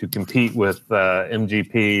to compete with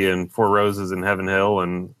MGP and Four Roses and Heaven Hill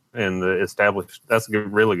and the established. That's a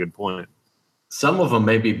really good point. Some of them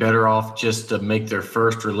may be better off just to make their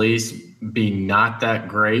first release be not that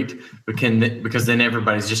great, because then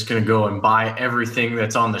everybody's just going to go and buy everything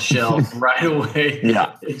that's on the shelf right away.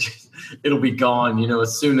 Yeah, it'll be gone.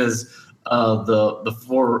 As soon as the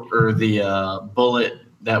Bullet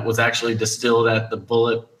that was actually distilled at the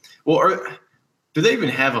Bullet. Well, do they even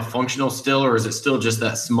have a functional still, or is it still just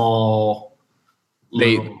that small?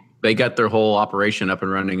 They got their whole operation up and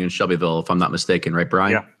running in Shelbyville, if I'm not mistaken, right,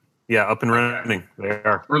 Brian? Yeah, up and running. They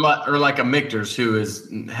are. Or like a Michter's, who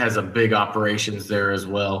has a big operations there as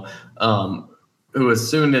well. Who, as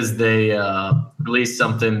soon as they release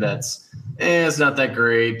something that's it's not that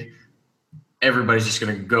great, everybody's just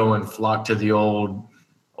going to go and flock to the old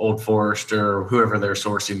Forester or whoever they're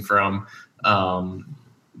sourcing from.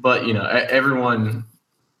 But everyone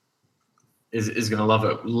is going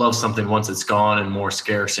to love something once it's gone and more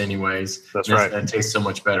scarce anyways. That's right. That tastes so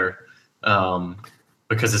much better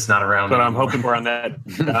because it's not around. But anymore. I'm hoping we're on that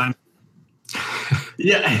diamond.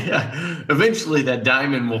 Yeah. Eventually that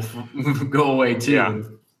diamond will go away too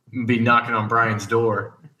and be knocking on Brian's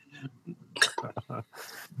door.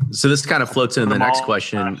 So this kind of floats into the next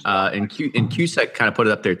question. And Cusack kind of put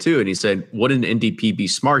it up there too. And he said, wouldn't NDP be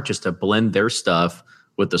smart just to blend their stuff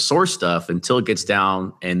with the source stuff until it gets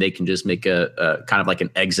down and they can just make a kind of like an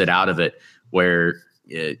exit out of it where,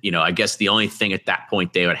 I guess the only thing at that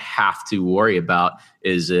point they would have to worry about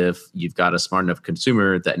is if you've got a smart enough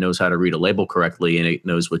consumer that knows how to read a label correctly and it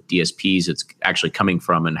knows what DSPs it's actually coming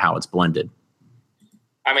from and how it's blended.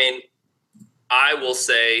 I mean, I will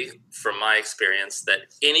say from my experience that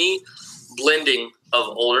any blending of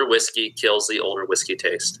older whiskey kills the older whiskey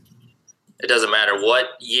taste. It doesn't matter what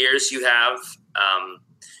years you have.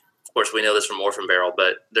 Of course, we know this from Orphan Barrel,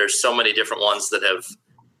 but there's so many different ones that have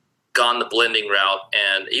gone the blending route,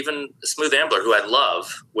 and even Smooth Ambler, who I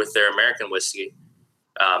love with their American whiskey.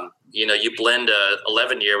 You blend a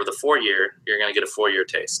 11-year with a 4-year, you're going to get a 4-year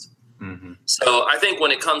taste. Mm-hmm. So I think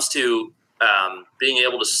when it comes to being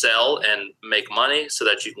able to sell and make money so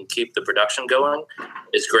that you can keep the production going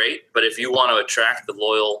is great. But if you want to attract the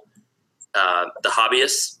loyal, the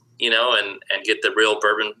hobbyists, and get the real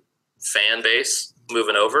bourbon fan base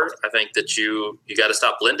moving over, I think that you got to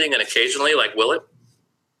stop blending and occasionally, like Willett,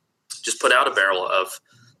 just put out a barrel of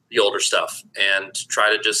the older stuff and try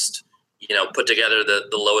to just, put together the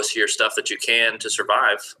lowest year stuff that you can to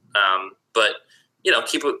survive. But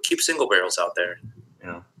keep single barrels out there.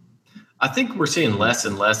 Yeah. I think we're seeing less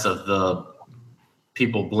and less of the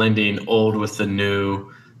people blending old with the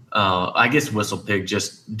new. I guess Whistlepig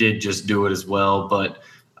just do it as well, but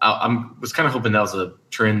I was kind of hoping that was a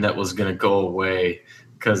trend that was going to go away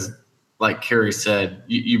because, like Carrie said,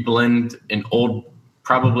 you blend an old,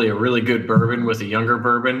 probably a really good bourbon with a younger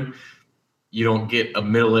bourbon. You don't get a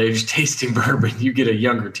middle-aged tasting bourbon. You get a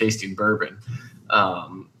younger tasting bourbon,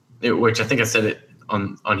 which I think I said it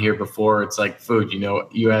on here before. It's like food,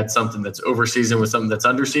 you add something that's over-seasoned with something that's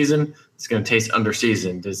under-seasoned, it's going to taste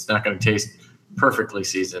under-seasoned. It's not going to taste perfectly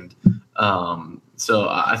seasoned. So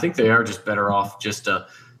I think they are just better off just to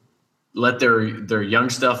let their young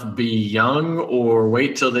stuff be young, or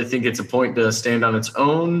wait till they think it's a point to stand on its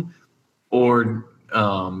own, or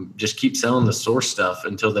just keep selling the source stuff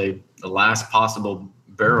until the last possible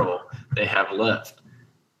barrel they have left.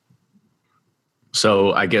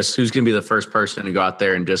 So I guess who's going to be the first person to go out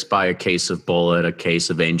there and just buy a case of Bullet, a case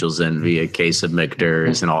of Angel's Envy, a case of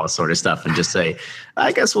Michter's and all that sort of stuff and just say,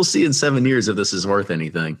 I guess we'll see in 7 years if this is worth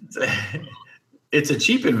anything. It's a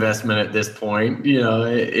cheap investment at this point.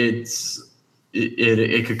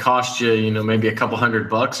 It could cost you, maybe a couple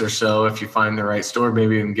 $100 or so if you find the right store.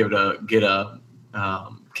 Maybe you can get a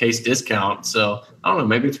case discount. So I don't know,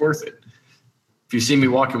 maybe it's worth it. If you see me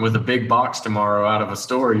walking with a big box tomorrow out of a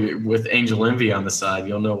store with Angel Envy on the side,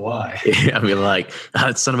 you'll know why. Yeah, I mean, like,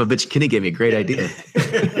 son of a bitch, Kenny gave me a great idea.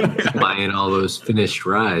 Buying all those finished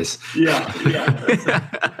ryes. Yeah.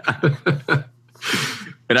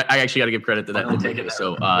 And I actually got to give credit to that.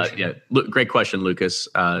 So, great question, Lucas.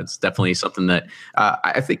 It's definitely something that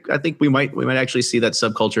I think we might actually see that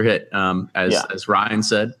subculture hit. As Ryan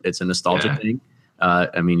said, it's a nostalgia thing.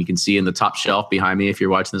 I mean, you can see in the top shelf behind me if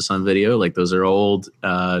you're watching this on video, like those are old,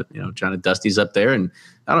 John and Dusty's up there, and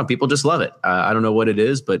I don't know, people just love it. I don't know what it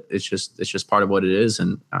is, but it's just part of what it is,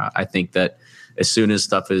 and I think that as soon as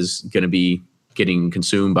stuff is going to be getting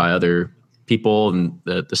consumed by other people, and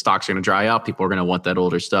the stocks are going to dry out. People are going to want that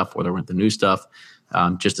older stuff or they want the new stuff,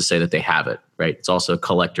 just to say that they have it, right? It's also a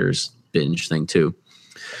collector's binge thing too.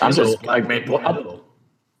 I'm just Black Maple Hill.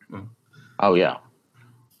 Oh yeah,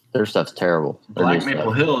 their stuff's terrible. Black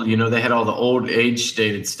Maple Hill, they had all the old age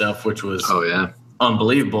stated stuff, which was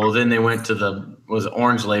unbelievable. Then they went to the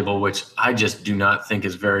Orange Label, which I just do not think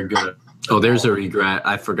is very good. Oh, there's a regret.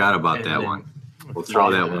 I forgot about that one. We'll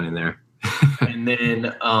throw that one in there. And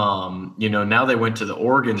then, now they went to the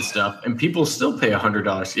Oregon stuff, and people still pay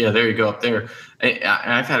 $100. Yeah, there you go up there.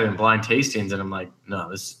 I've had it in blind tastings, and I'm like, no,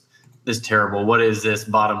 this is terrible. What is this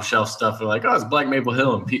bottom shelf stuff? They're like, oh, it's Black Maple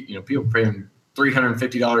Hill, and people paying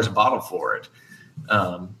 $350 a bottle for it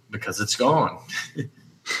because it's gone.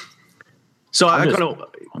 So I'm going to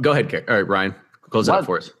go ahead. All right, Ryan, close it up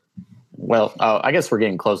for us. Well, I guess we're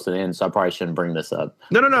getting close to the end, so I probably shouldn't bring this up.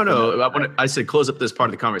 No. I said close up this part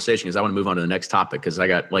of the conversation because I want to move on to the next topic because I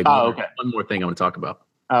got one more thing I want to talk about.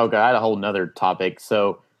 Okay, I had a whole nother topic.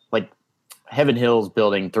 So, Heaven Hill's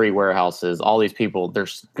building 3 warehouses. All these people,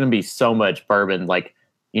 there's going to be so much bourbon.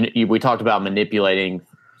 We talked about manipulating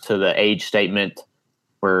to the age statement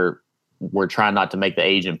where we're trying not to make the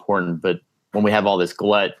age important, but when we have all this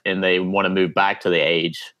glut and they want to move back to the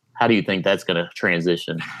age, how do you think that's going to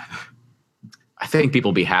transition? I think people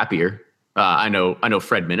will be happier. I know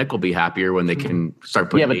Fred Minnick will be happier when they can start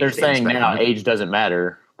putting. Yeah, but they're saying now age doesn't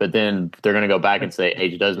matter, but then they're going to go back and say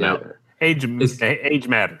age does matter. Age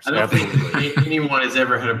matters. I don't think anyone has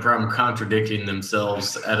ever had a problem contradicting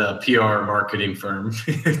themselves at a PR marketing firm.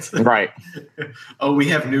 Right. Oh, we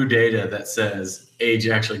have new data that says age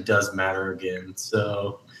actually does matter again.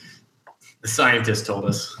 So the scientists told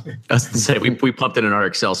us. I was going to say, we pumped it in our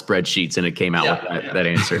Excel spreadsheets and it came out with that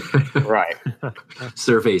answer. Right.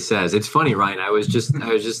 Survey says. It's funny, Ryan. I was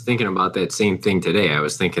just thinking about that same thing today. I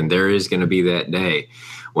was thinking there is going to be that day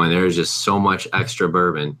when there's just so much extra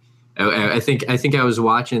bourbon. I think I was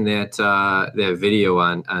watching that video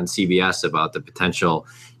on CBS about the potential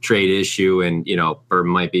trade issue, and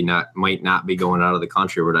bourbon might not be going out of the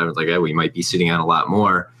country or whatever. It's like, we might be sitting on a lot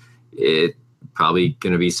more. It probably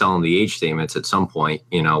going to be selling the age statements at some point.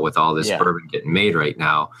 With all this bourbon getting made right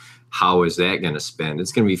now, how is that going to spend?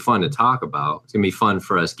 It's going to be fun to talk about. It's going to be fun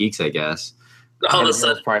for us geeks, I guess. All of a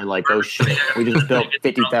sudden, probably like, oh shit, we just built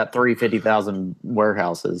 50,000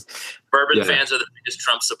 warehouses. Bourbon fans are the biggest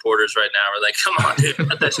Trump supporters right now. We're like, come on, dude,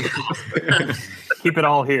 cut that shit. Keep it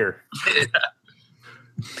all here.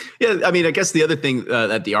 Yeah, I mean, I guess the other thing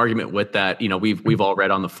that the argument with that, we've all read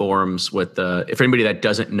on the forums with if anybody that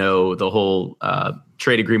doesn't know the whole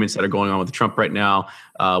trade agreements that are going on with Trump right now,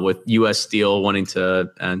 with U.S. Steel wanting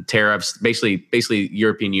to and tariffs, basically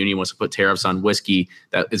European Union wants to put tariffs on whiskey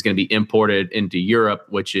that is going to be imported into Europe,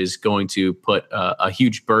 which is going to put a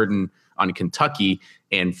huge burden on Kentucky.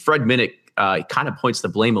 And Fred Minnick kind of points the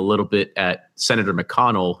blame a little bit at Senator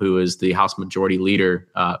McConnell, who is the House Majority Leader,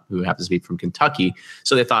 who happens to be from Kentucky.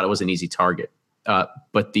 So they thought it was an easy target.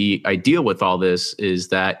 But the idea with all this is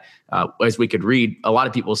that, as we could read, a lot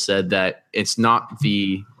of people said that it's not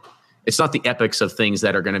the epics of things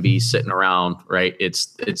that are going to be sitting around, right?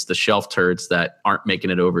 It's the shelf turds that aren't making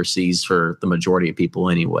it overseas for the majority of people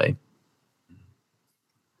anyway.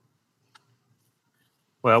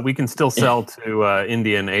 Well, we can still sell to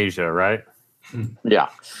India and Asia, right? Yeah.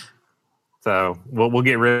 So we'll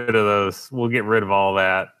get rid of those. We'll get rid of all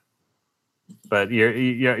that. But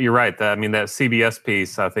you're right. That CBS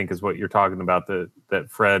piece, I think, is what you're talking about.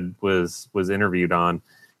 That Fred was interviewed on.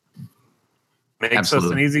 Makes us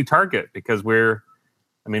an easy target because we are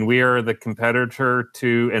the competitor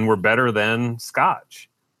to, and we're better than Scotch,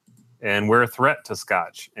 and we're a threat to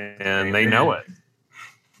Scotch, and they know it.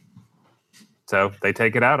 So they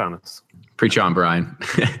take it out on us. Preach on, Brian.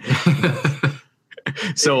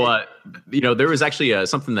 So, there was actually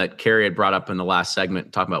something that Carrie had brought up in the last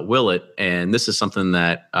segment talking about Willet. And this is something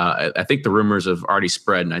that I think the rumors have already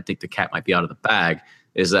spread, and I think the cat might be out of the bag,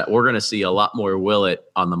 is that we're going to see a lot more Willet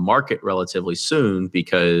on the market relatively soon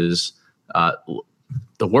because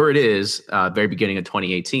the word is, very beginning of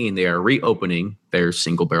 2018, they are reopening their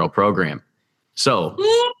single barrel program. So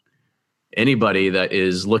anybody that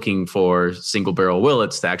is looking for single barrel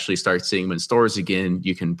Willets to actually start seeing them in stores again,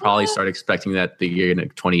 you can probably start expecting that the year in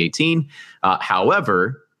 2018.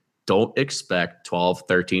 However, don't expect 12,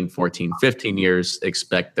 13, 14, 15 years.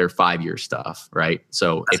 Expect their 5-year stuff, right?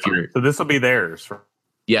 So so this will be theirs.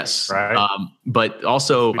 Yes. Right. But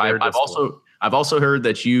also I've also heard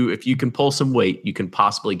that if you can pull some weight, you can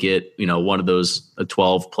possibly get, one of those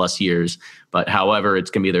 12 plus years. But however,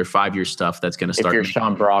 it's going to be their 5-year stuff that's going to start. If you're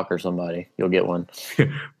Sean Brock or somebody, you'll get one. Well,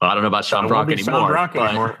 I don't know about Sean Brock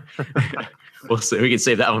anymore. We'll see. We can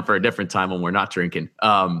save that one for a different time when we're not drinking.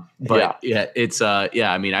 It's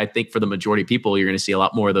I mean, I think for the majority of people, you're going to see a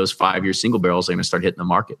lot more of those 5-year single barrels are going to start hitting the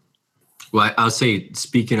market. Well, I'll say,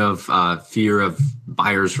 speaking of fear of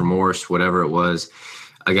buyer's remorse, whatever it was,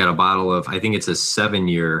 I got a bottle of, I think it's a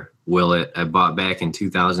 7-year Willet I bought back in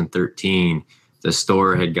 2013. The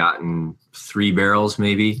store had gotten 3 barrels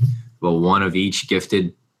maybe, but one of each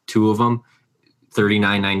gifted 2 of them,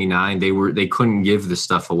 $39.99. They couldn't give the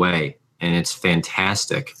stuff away, and it's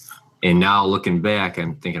fantastic. And now looking back,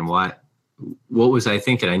 I'm thinking, what was I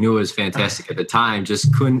thinking? I knew it was fantastic at the time,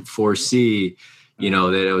 just couldn't foresee,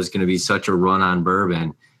 that it was going to be such a run on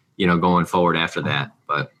bourbon, going forward after that.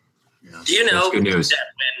 But do you know good news. That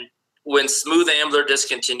when Smooth Ambler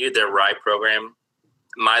discontinued their rye program,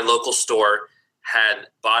 my local store had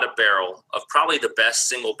bought a barrel of probably the best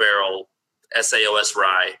single barrel SAOS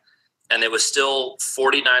rye, and it was still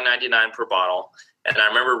 $49.99 per bottle. And I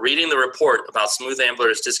remember reading the report about Smooth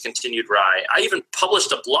Ambler's discontinued rye. I even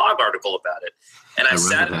published a blog article about it. And I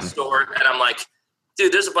sat in the store and I'm like,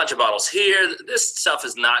 dude, there's a bunch of bottles here. This stuff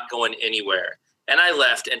is not going anywhere. And I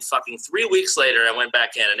left, and fucking 3 weeks later, I went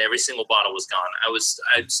back in and every single bottle was gone.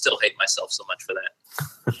 I still hate myself so much for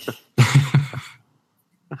that.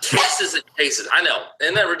 Cases and cases. I know.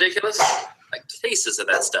 Isn't that ridiculous? Like cases of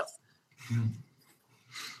that stuff.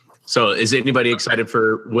 So is anybody excited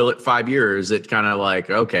for Willet 5 year? Or is it kind of like,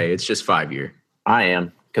 okay, it's just 5 year? I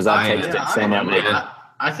am, because I tasted some of it.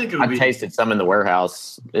 I think it would be. I tasted some in the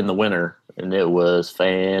warehouse in the winter, and it was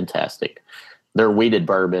fantastic. Their wheated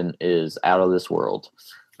bourbon is out of this world.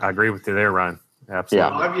 I agree with you there, Ryan. Absolutely.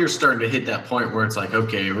 Yeah. 5 years starting to hit that point where it's like,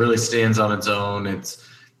 okay, it really stands on its own. It's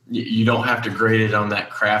you don't have to grade it on that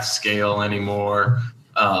craft scale anymore.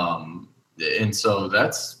 And so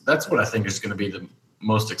that's what I think is going to be the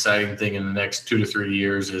most exciting thing in the next 2 to 3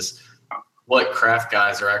 years is what craft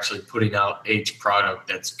guys are actually putting out aged product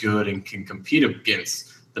that's good and can compete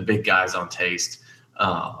against the big guys on taste.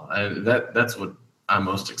 And that's what I'm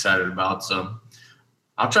most excited about. So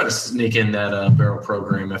I'll try to sneak in that barrel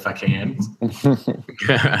program if I can.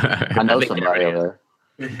 I know somebody over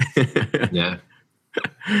there. Yeah.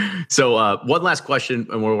 So one last question,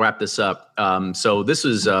 and we'll wrap this up. So this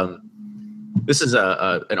is an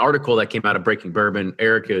article that came out of Breaking Bourbon.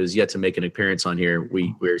 Eric is yet to make an appearance on here.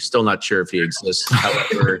 We're still not sure if he exists.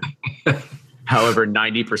 However,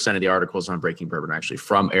 90% of the articles on Breaking Bourbon are actually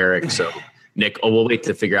from Eric. So Nick, we'll wait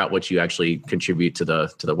to figure out what you actually contribute to the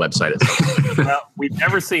website itself. Well, we've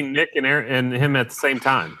never seen Nick and Eric and him at the same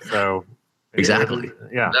time. So exactly.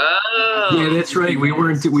 Yeah. Yeah, that's right. We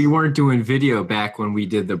weren't doing video back when we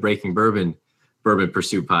did the Breaking Bourbon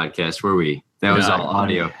Pursuit podcast, were we? That was all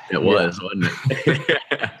audio. It was, wasn't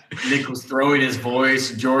it? Nick was throwing his voice.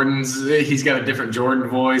 He's got a different Jordan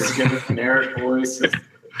voice. He's got a different Eric voice.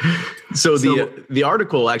 So the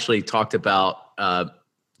article actually talked about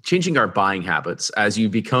changing our buying habits as you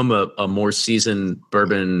become a more seasoned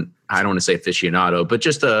bourbon, I don't want to say aficionado, but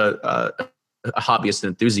just a hobbyist and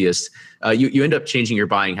enthusiast. You end up changing your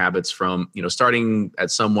buying habits from, starting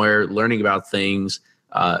at somewhere, learning about things,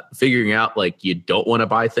 figuring out like you don't want to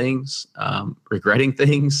buy things, regretting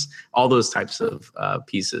things, all those types of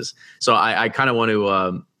pieces. So I kind of want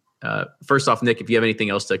to, first off, Nick, if you have anything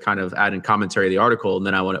else to kind of add in commentary of the article, and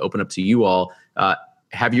then I want to open up to you all.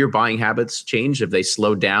 Have your buying habits changed? Have they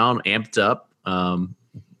slowed down, amped up?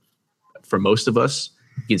 For most of us,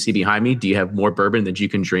 you can see behind me, do you have more bourbon than you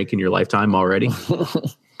can drink in your lifetime already?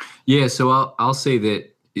 Yeah, so I'll say that,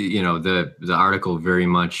 the article very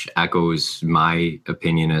much echoes my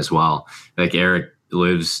opinion as well. Like Eric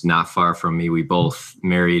lives not far from me. We both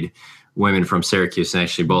married women from Syracuse and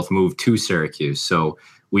actually both moved to Syracuse. So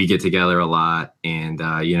we get together a lot, and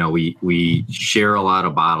we share a lot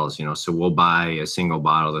of bottles. So we'll buy a single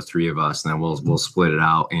bottle, the three of us, and then we'll split it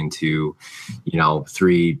out into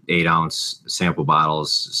 3 8-ounce sample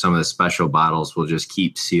bottles. Some of the special bottles we'll just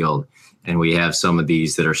keep sealed, and we have some of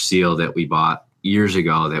these that are sealed that we bought years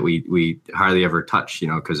ago that we hardly ever touch.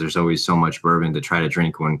 Because there's always so much bourbon to try to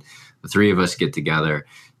drink when the three of us get together.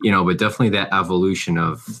 But definitely that evolution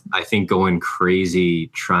of, I think, going crazy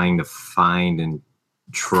trying to find and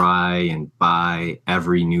try and buy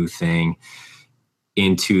every new thing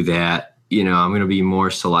into that. I'm going to be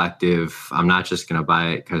more selective. I'm not just going to buy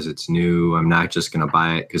it because it's new. I'm not just going to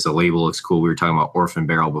buy it because the label looks cool. We were talking about Orphan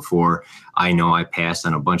Barrel before. I know I passed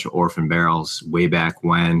on a bunch of Orphan Barrels way back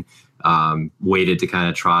when, waited to kind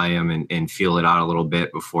of try them and feel it out a little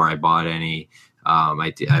bit before I bought any. I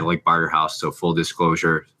like Barter House, so full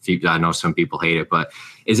disclosure, I know some people hate it, but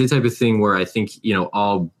it's the type of thing where I think,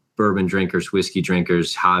 all bourbon drinkers, whiskey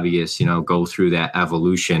drinkers, hobbyists, go through that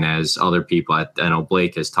evolution as other people. I know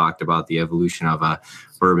Blake has talked about the evolution of a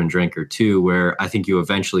bourbon drinker too, where I think you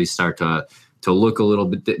eventually start to look a little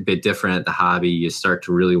bit different at the hobby. You start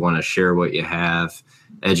to really want to share what you have,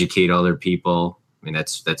 educate other people. I mean,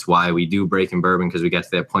 that's why we do Breaking Bourbon, because we got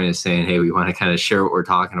to that point of saying, hey, we want to kind of share what we're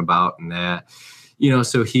talking about and that.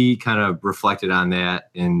 So he kind of reflected on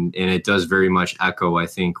that, and it does very much echo, I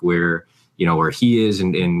think, where he is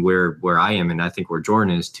and where I am, and I think where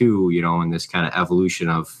Jordan is too, in this kind of evolution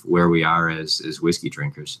of where we are as whiskey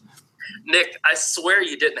drinkers. Nick, I swear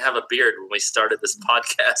you didn't have a beard when we started this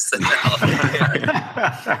podcast.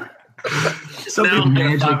 Some people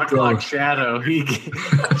get 5 o'clock shadow. He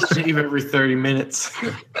shave every 30 minutes.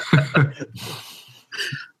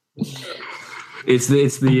 It's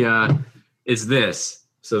this.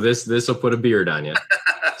 So this will put a beard on you.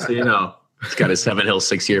 So He's got a 7 Hill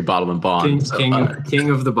 6-year bottle and bond. King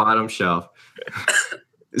of the bottom shelf.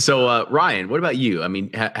 So Ryan, what about you? I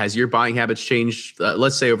mean, has your buying habits changed?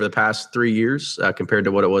 Let's say over the past 3 years compared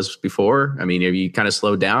to what it was before. I mean, have you kind of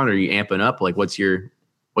slowed down, or are you amping up? Like, what's your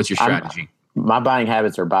strategy? My buying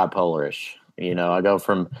habits are bipolarish. I go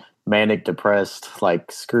from manic depressed,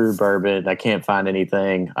 like screw bourbon, I can't find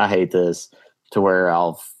anything, I hate this, to where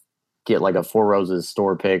I'll get like a Four Roses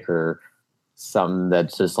store pick or something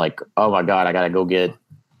that's just like, oh my God, I got to go get,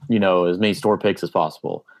 as many store picks as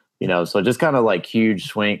possible. So just kind of like huge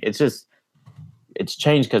swing. It's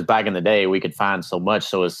changed because back in the day we could find so much.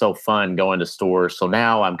 So it's so fun going to stores. So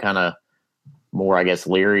now I'm kind of more, I guess,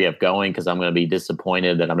 leery of going because I'm going to be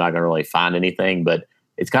disappointed that I'm not going to really find anything. But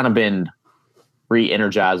it's kind of been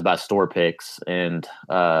re-energized by store picks, and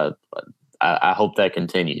I hope that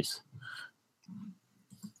continues.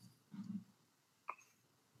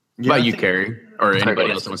 What about you, Carrie, or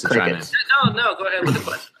anybody else that wants to chime in? No, go ahead with the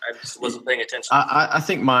question. I just wasn't paying attention. I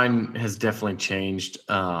think mine has definitely changed.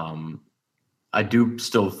 I do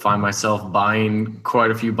still find myself buying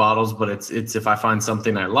quite a few bottles, but it's if I find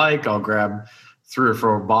something I like, I'll grab 3 or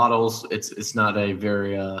 4 bottles. It's not a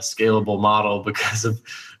very scalable model because of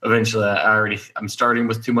eventually I'm starting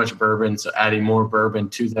with too much bourbon, so adding more bourbon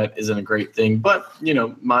to that isn't a great thing. But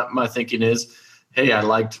my thinking is, hey, I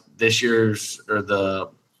liked this year's or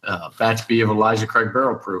the batch B of Elijah Craig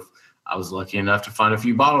Barrel Proof. I was lucky enough to find a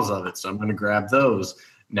few bottles of it, so I'm going to grab those.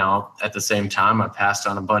 Now, at the same time, I passed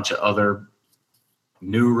on a bunch of other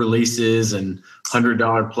new releases and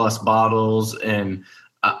 $100 plus bottles, and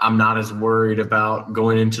I'm not as worried about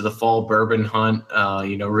going into the fall bourbon hunt.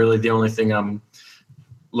 Really the only thing I'm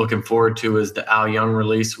looking forward to is the Al Young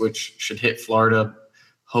release, which should hit Florida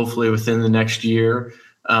hopefully within the next year.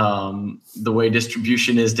 The way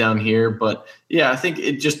distribution is down here. But yeah, I think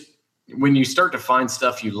it just, when you start to find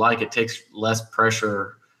stuff you like, it takes less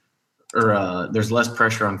pressure, or there's less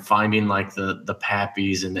pressure on finding like the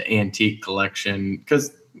Pappies and the antique collection,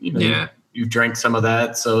 because you've drank some of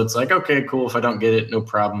that, so it's like, okay, cool, if I don't get it, no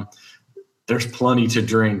problem. There's plenty to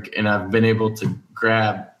drink, and I've been able to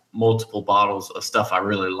grab multiple bottles of stuff I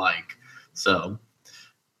really like. So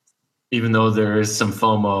even though there is some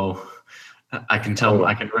FOMO, I can tell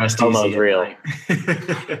I can rest FOMO's easy. Real.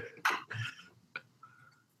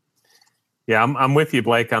 Yeah, I'm with you,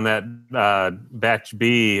 Blake, on that batch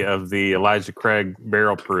B of the Elijah Craig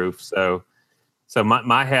Barrel Proof. So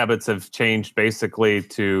my habits have changed basically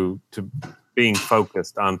to being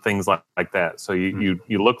focused on things like that. So you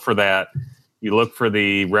look for that. You look for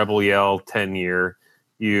the Rebel Yell 10-year.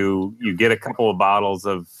 You get a couple of bottles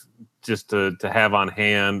of just to have on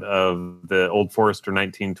hand of the Old Forester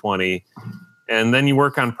 1920, and then you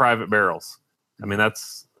work on private barrels. I mean, I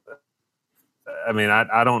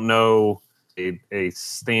don't know a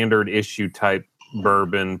standard issue type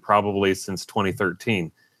bourbon probably since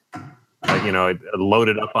 2013. I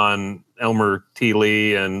loaded up on Elmer T.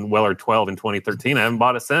 Lee and Weller 12 in 2013. I haven't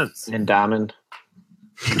bought it since. And Diamond.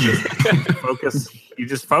 You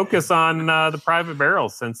just focus on the private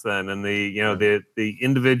barrels since then, and the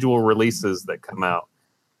individual releases that come out,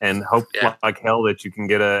 and hope like hell that you can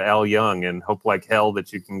get a Al Young, and hope like hell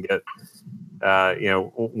that you can get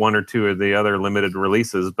 1 or 2 of the other limited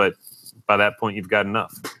releases. But by that point, you've got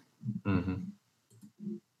enough. Mm-hmm.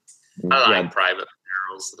 I like private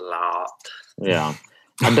barrels a lot. Yeah,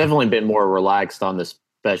 I've definitely been more relaxed on the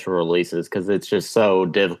special releases because it's just so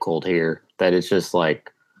difficult here that it's just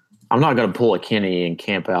like, I'm not going to pull a Kenny and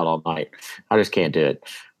camp out all night. I just can't do it.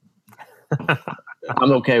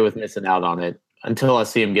 I'm okay with missing out on it until I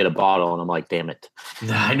see him get a bottle, and I'm like, damn it.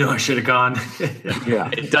 I know I should have gone. Yeah,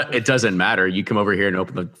 It doesn't matter. You come over here and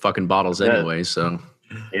open the fucking bottles anyway. So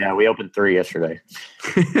Yeah, we opened 3 yesterday.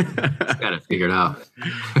 Got it figured out.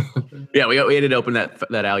 Yeah, we ended up opening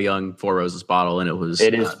that Al Young Four Roses bottle, and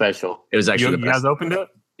it is special. It was actually You the best. guys opened it?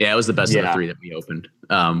 Yeah, it was the best of the 3 that we opened,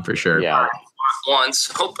 for sure. Yeah. One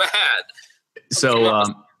so bad. So,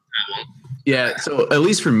 yeah. So at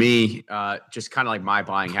least for me, just kind of like my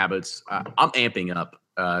buying habits, I'm amping up.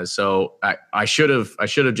 So I should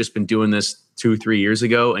have just been doing this 2-3 years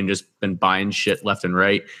ago and just been buying shit left and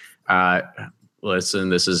right. Listen,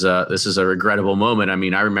 this is a regrettable moment. I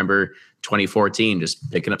mean, I remember 2014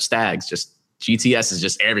 just picking up Stags. Just GTS is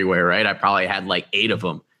just everywhere, right? I probably had like 8 of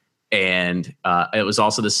them, and it was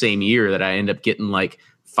also the same year that I ended up getting like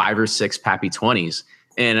 5 or 6 Pappy 20s.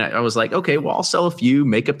 And I was like, okay, well, I'll sell a few,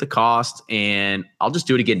 make up the cost, and I'll just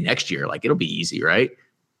do it again next year. Like, it'll be easy, right?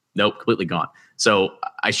 Nope, completely gone. So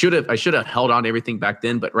I should have held on to everything back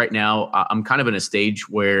then. But right now, I'm kind of in a stage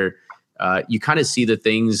where you kind of see the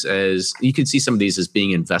things as, you can see some of these as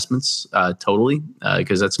being investments, totally,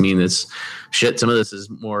 because that's some of this is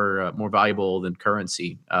more valuable than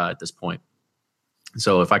currency at this point.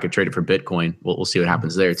 So if I could trade it for Bitcoin, we'll see what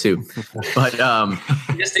happens there too. But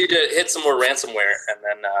you just need to hit some more ransomware, and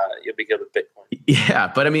then you'll be good with Bitcoin. Yeah,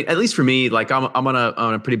 but I mean, at least for me, like I'm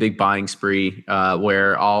on a pretty big buying spree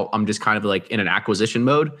where I'm just kind of like in an acquisition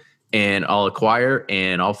mode, and I'll acquire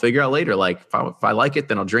and I'll figure out later. Like if I like it,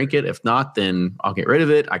 then I'll drink it. If not, then I'll get rid of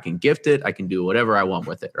it. I can gift it. I can do whatever I want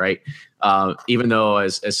with it, right? Even though,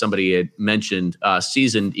 as somebody had mentioned,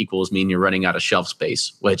 seasoned equals mean you're running out of shelf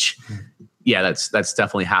space, which. Yeah, that's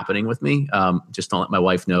definitely happening with me. Just don't let my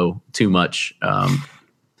wife know too much.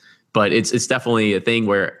 But it's definitely a thing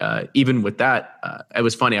where even with that, it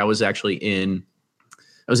was funny. I was in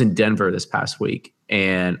Denver this past week,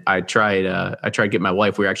 and I tried to get my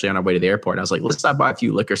wife. We were actually on our way to the airport, and I was like, let's stop by a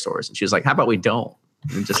few liquor stores. And she was like, how about we don't?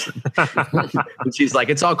 And just and she's like,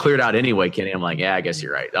 it's all cleared out anyway, Kenny. I'm like, yeah, I guess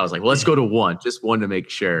you're right. I was like, well, let's go to just one to make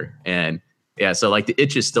sure. And yeah, so like the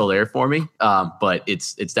itch is still there for me, but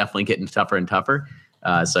it's definitely getting tougher and tougher.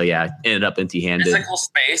 So yeah, ended up empty-handed. Physical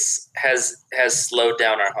space has slowed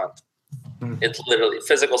down our hunt. It's literally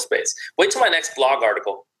physical space. Wait till my next blog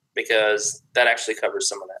article, because that actually covers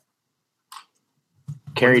some of that.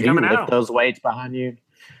 Carrie, do you lift those weights behind you?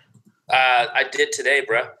 I did today,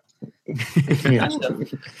 bro.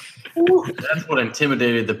 That's what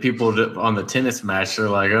intimidated the people on the tennis match. They're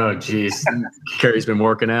like, oh, geez. Carrie's been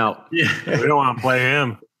working out. Yeah. We don't want to play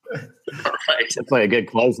him. All right. That's like a good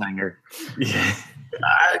clothes hanger. Yeah.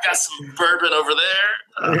 I got some bourbon over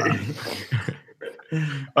there.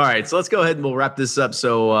 All right, so let's go ahead and we'll wrap this up.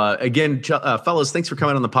 So again, fellas, thanks for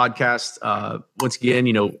coming on the podcast. Once again,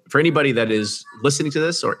 for anybody that is listening to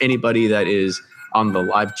this or anybody that is on the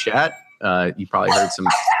live chat, you probably heard some.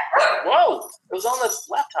 Whoa! It was on this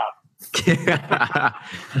laptop.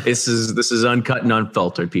 This is uncut and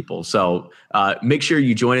unfiltered, people. So make sure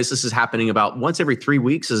you join us. This is happening about once every 3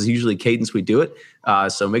 weeks. This is usually cadence we do it.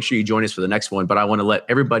 So make sure you join us for the next one. But I want to let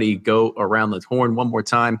everybody go around the horn one more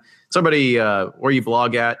time. Somebody, where you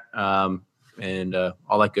blog at, and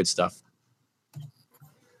all that good stuff.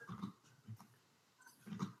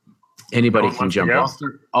 Anybody can jump in.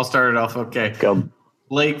 I'll start it off. Okay. Go.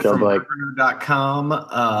 Blake from Burner.com.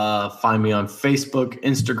 Find me on Facebook,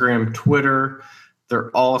 Instagram, Twitter. They're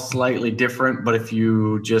all slightly different, but if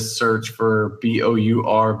you just search for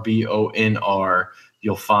BOURBONR,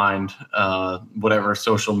 you'll find whatever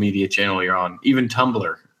social media channel you're on. Even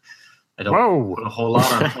Tumblr. I don't put a whole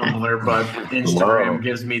lot on Tumblr, but Instagram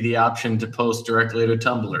gives me the option to post directly to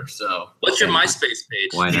Tumblr. So, what's your MySpace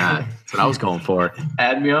page? Why not? That's what I was going for.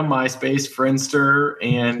 Add me on MySpace, Friendster,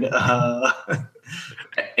 and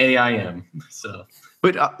AIM. So,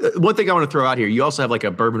 but one thing I want to throw out here, you also have like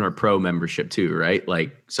a Bourbon or Pro membership too, right?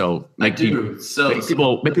 Like, so I do.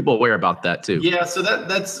 Make people aware about that too. Yeah. So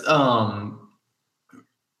that's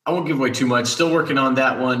I won't give away too much. Still working on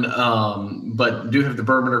that one, but do have the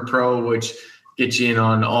Bourbon or Pro, which gets you in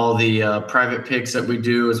on all the private picks that we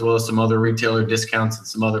do, as well as some other retailer discounts and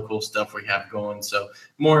some other cool stuff we have going. So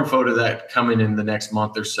more info to that coming in the next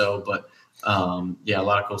month or so. But yeah, a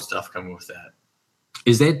lot of cool stuff coming with that.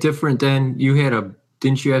 Is that different than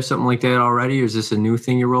didn't you have something like that already, or is this a new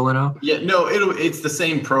thing you're rolling out? Yeah, no, it's the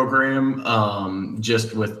same program,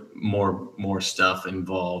 just with more stuff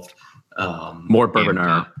involved. More Bourbon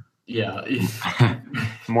R. Yeah.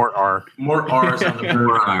 More R. More R's on the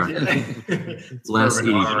More R. Less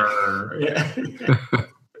E. Yeah.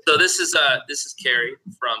 So this is Carrie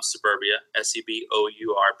from Suburbia,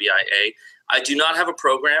 SEBOURBIA. I do not have a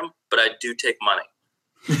program, but I do take money.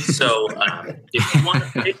 So if you want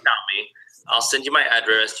to PayPal me, I'll send you my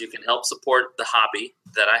address. You can help support the hobby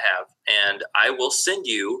that I have, and I will send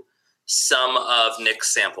you some of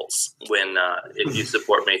Nick's samples when if you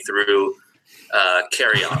support me through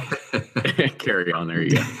Carry On. Carry On, there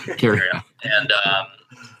you go. Carry On. And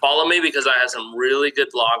follow me because I have some really good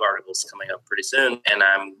blog articles coming up pretty soon, and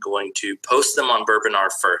I'm going to post them on Bourbon R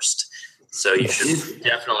first. So you should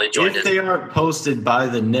definitely join If they aren't posted by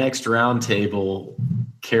the next roundtable,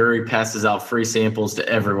 Carrie passes out free samples to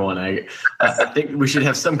everyone. I think we should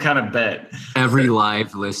have some kind of bet. Every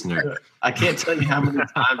live listener. I can't tell you how many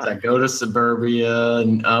times I go to Suburbia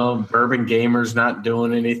and Bourbon Gamer's not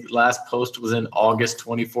doing anything. Last post was in August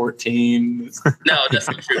 2014. No, that's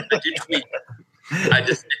not true. I do tweet. It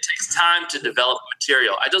takes time to develop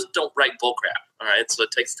material. I just don't write bullcrap. All right, so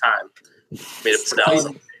it takes time for me to put out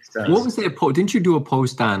something. What was that post? Didn't you do a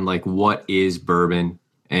post on like what is bourbon?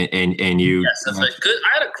 And you? Yes, that's good.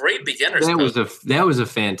 I had a great beginner's post. That was a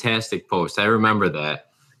fantastic post. I remember that.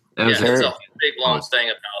 It's a big long thing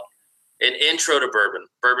about an intro to bourbon.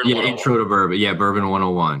 Bourbon 101. Intro to bourbon. Yeah, Bourbon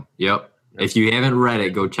 101. Yep. If you haven't read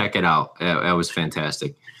it, go check it out. That was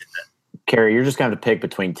fantastic. Carrie, you're just going to pick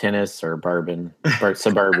between tennis or bourbon, or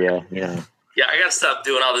Suburbia. Yeah, I got to stop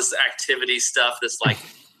doing all this activity stuff. This like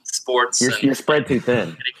sports. You're spread too thin.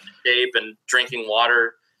 Getting in shape and drinking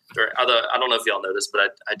water. Although I don't know if y'all noticed,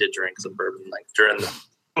 but I did drink some bourbon like during the.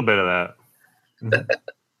 A little bit of that.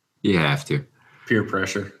 You have to. Peer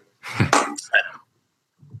pressure.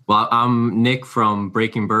 Well, I'm Nick from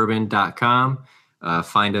BreakingBourbon.com.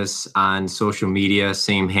 Find us on social media,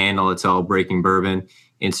 same handle. It's all Breaking Bourbon.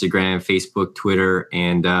 Instagram, Facebook, Twitter,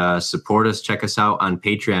 and support us. Check us out on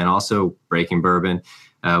Patreon, also Breaking Bourbon.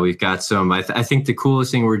 We've got some, I think the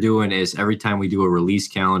coolest thing we're doing is every time we do a release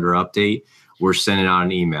calendar update, we're sending out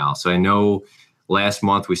an email. So I know last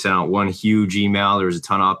month we sent out one huge email. There was a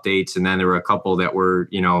ton of updates, and then there were a couple that were,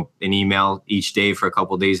 an email each day for a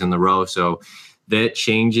couple of days in a row. So that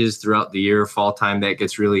changes throughout the year. Fall time, that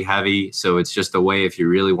gets really heavy. So it's just a way, if you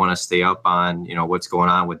really want to stay up on, what's going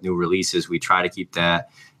on with new releases, we try to keep that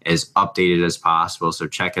as updated as possible. So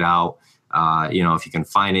check it out. If you can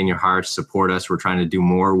find in your heart, support us. We're trying to do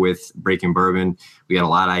more with Breaking Bourbon. We got a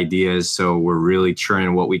lot of ideas, so we're really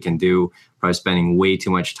churning what we can do. Probably spending way too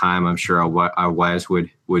much time. I'm sure our wives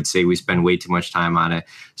would say we spend way too much time on it.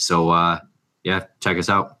 So check us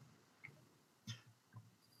out.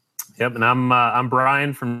 Yep, and I'm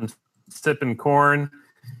Brian from Sippin' Corn.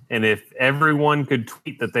 And if everyone could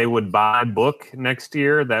tweet that they would buy a book next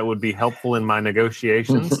year, that would be helpful in my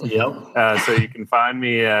negotiations. Yep. So you can find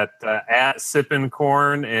me at Sippin'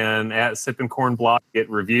 Corn and at Sippin' Corn blog. Get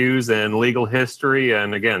reviews and legal history.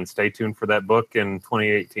 And again, stay tuned for that book in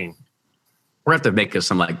 2018. We're going to have to make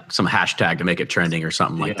some hashtag to make it trending or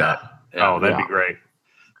something like that. Oh, that'd be great.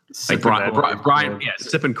 Like Brian,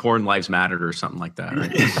 Sippin' Corn Lives Matter or something like that,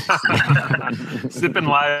 right? Sippin'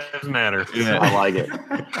 Lives Matter. Yeah. I like it.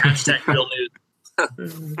 Hashtag real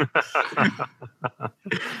news.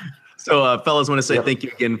 So, fellas, I want to say thank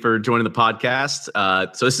you again for joining the podcast.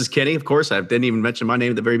 So this is Kenny, of course. I didn't even mention my name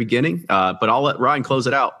at the very beginning, but I'll let Ryan close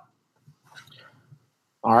it out.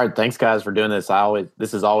 All right. Thanks, guys, for doing this.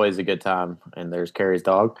 This is always a good time. And there's Carrie's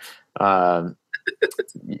dog.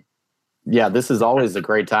 Yeah, this is always a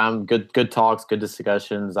great time. Good talks, good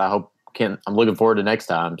discussions. I'm looking forward to next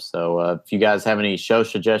time. So if you guys have any show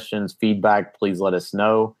suggestions, feedback, please let us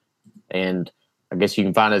know. And I guess you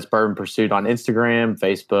can find us Bourbon Pursuit on Instagram,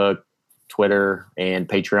 Facebook, Twitter, and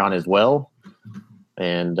Patreon as well.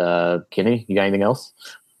 And Kenny, you got anything else?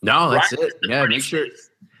 No, that's it. Yeah, make sure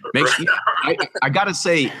I gotta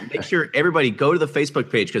say, make sure everybody go to the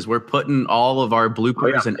Facebook page because we're putting all of our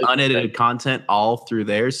bloopers and unedited content all through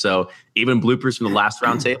there. So even bloopers from the last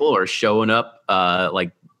roundtable are showing up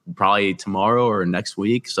like probably tomorrow or next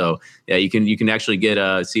week. So yeah, you can actually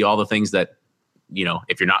get see all the things that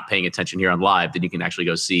if you're not paying attention here on live, then you can actually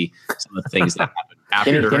go see some of the things that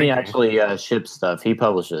happen after. Kenny actually ships stuff. He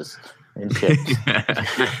publishes and ships.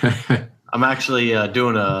 I'm actually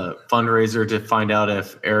doing a fundraiser to find out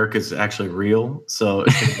if Eric is actually real. So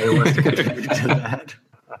if anybody wants to contribute to that.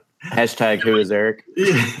 Hashtag who is Eric?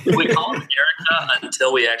 We call him Erica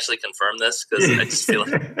until we actually confirm this because I just feel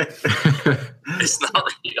like it's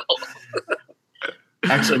not real.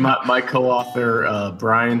 Actually, my co-author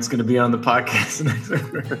Brian's going to be on the podcast next.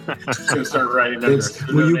 He's going to start writing.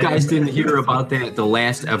 Well, you guys didn't hear about that. The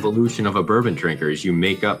last evolution of a bourbon drinker is you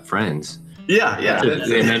make up friends. Yeah.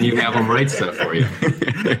 And then you have them write stuff for you.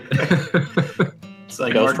 It's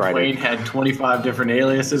like Mark Twain had 25 different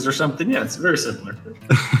aliases or something. Yeah, it's very similar.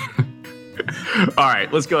 All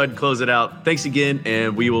right, let's go ahead and close it out. Thanks again,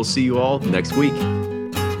 and we will see you all next week.